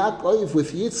Yaakov,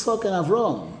 with Yitzchak and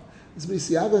Avram. It's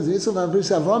brisi Yaakov, Yitzchak, and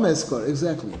brisi Avram eskor.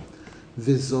 Exactly.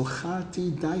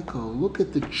 V'zocharti daiko. Look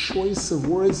at the choice of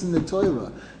words in the Torah.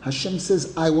 Hashem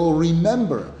says, I will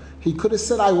remember. He could have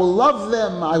said, I will love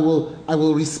them, I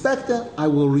will respect them, I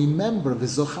will remember.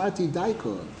 V'zocharti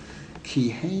daiko. Ki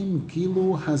heim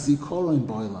gilu hazikoron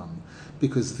boilam.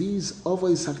 Because these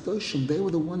Avos HaKadoshim, they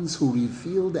were the ones who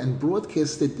revealed and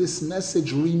broadcasted this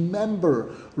message. Remember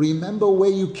where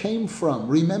you came from.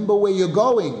 Remember where you're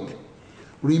going.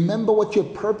 Remember what your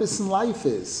purpose in life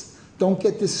is. Don't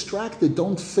get distracted.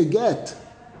 Don't forget.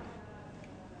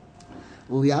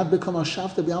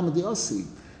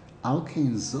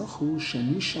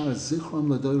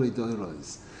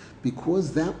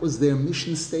 Because that was their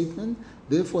mission statement,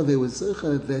 therefore they were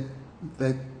zecher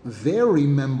that their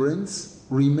remembrance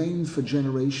remained for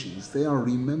generations. They are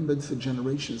remembered for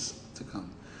generations to come.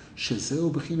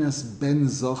 Shezeu b'chinas ben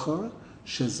zochar,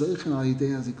 shezoichen al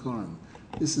yidei hazikaron.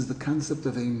 This is the concept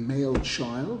of a male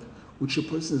child, which a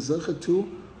person is zocher to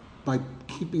by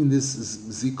keeping this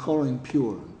zikaron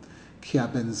pure. Ki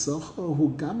ben zochar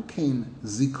hu gam kein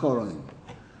zikaron.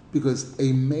 Because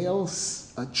a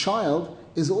child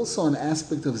is also an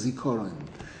aspect of zikaron.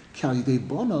 Ki al yidei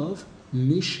bonov,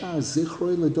 Nishar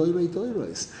zichroi ledoirei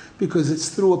doiros, because it's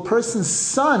through a person's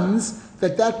sons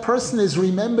that person is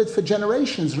remembered for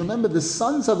generations. Remember, the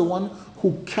sons are the one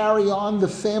who carry on the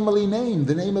family name,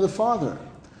 the name of the father.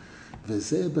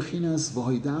 V'zeh bechinas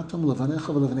v'hoidatum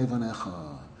levanecha v'levanei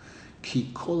vanecha, ki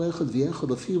kol echad v'echad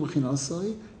lefi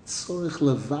bechinasoi tzorich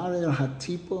levarer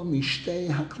hatipo mishtei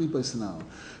haklipos now.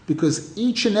 Because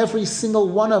each and every single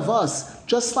one of us,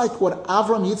 just like what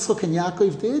Avram, Yitzchak, and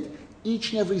Yaakov did,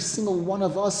 each and every single one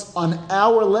of us on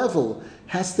our level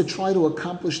has to try to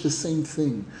accomplish the same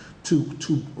thing,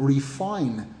 to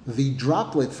refine the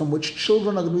droplet from which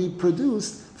children are going to be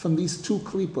produced from these two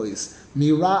klipos,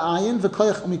 mira ayin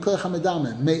v'koyach mikoyach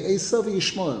hamedame, me'esav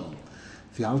v'yishmoel.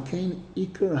 V'alkein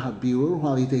ikar habirur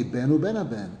ha'alidei ben u'ben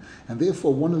haben. And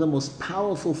therefore, one of the most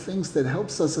powerful things that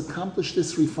helps us accomplish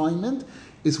this refinement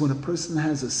is when a person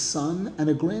has a son and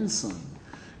a grandson.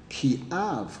 Ki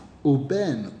av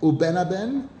uben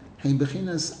haben hein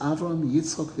bechinas Avram,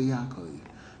 Yitzchak, v'Yaakov.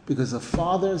 Because a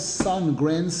father, son,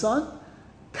 grandson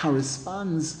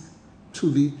corresponds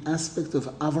to the aspect of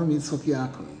Avram, Yitzchak,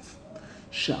 Yaakov.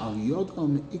 She'al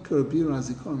yodom ikar bira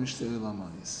zikor mishtei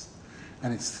olamayis.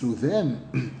 And it's through them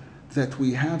that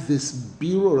we have this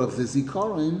birur of the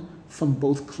zikaron from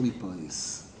both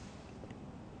klipos.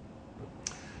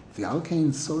 And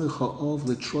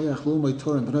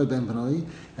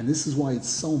this is why it's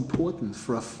so important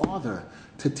for a father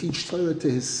to teach Torah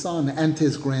to his son and to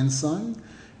his grandson,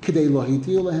 in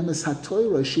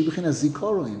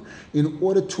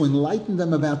order to enlighten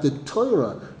them about the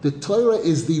Torah. The Torah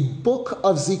is the book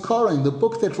of Zikaron, the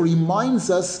book that reminds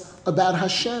us about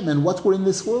Hashem and what we're in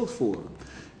this world for.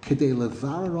 In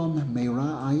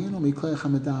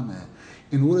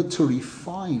order to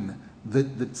refine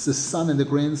the son and the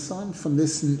grandson from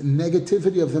this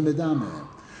negativity of the medame.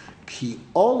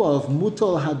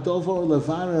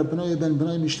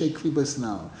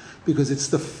 Because it's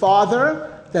the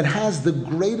father that has the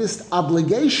greatest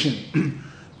obligation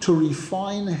to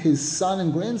refine his son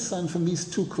and grandson from these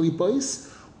two klipos,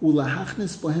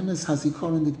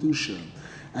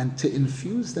 and to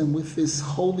infuse them with this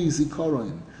holy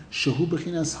zikaron, shehu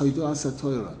bechinas haiduas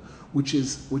haTorah, which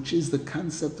is the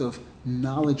concept of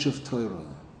knowledge of Torah.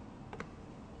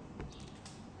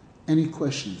 Any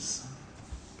questions?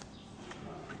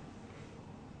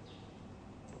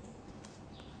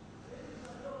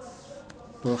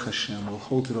 Baruch Hashem, we'll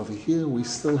hold it over here. We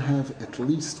still have at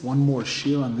least one more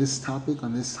shir on this topic,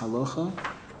 on this halacha.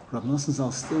 Rav Nasan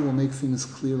Zal still will make things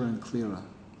clearer and clearer.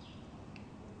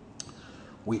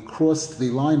 We crossed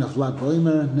the line of Lag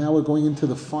BaOmer. Now we're going into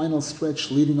the final stretch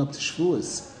leading up to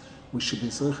Shavuos. We should be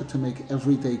zeicha to make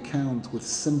every day count with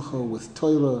simcha, with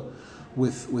Torah,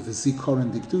 with zikor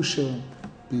and dikdusha.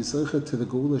 Be zeicha to the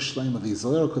Geula Shleima. The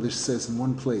Zohar Kodesh says in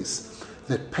one place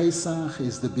that Pesach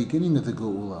is the beginning of the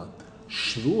Geula.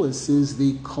 Shavuos is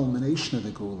the culmination of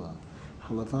the Geula.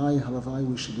 Halavai,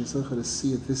 we should be zeicha to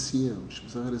see it this year. We should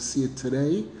be zeicha to see it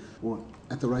today or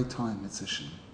at the right time, Mitzvah.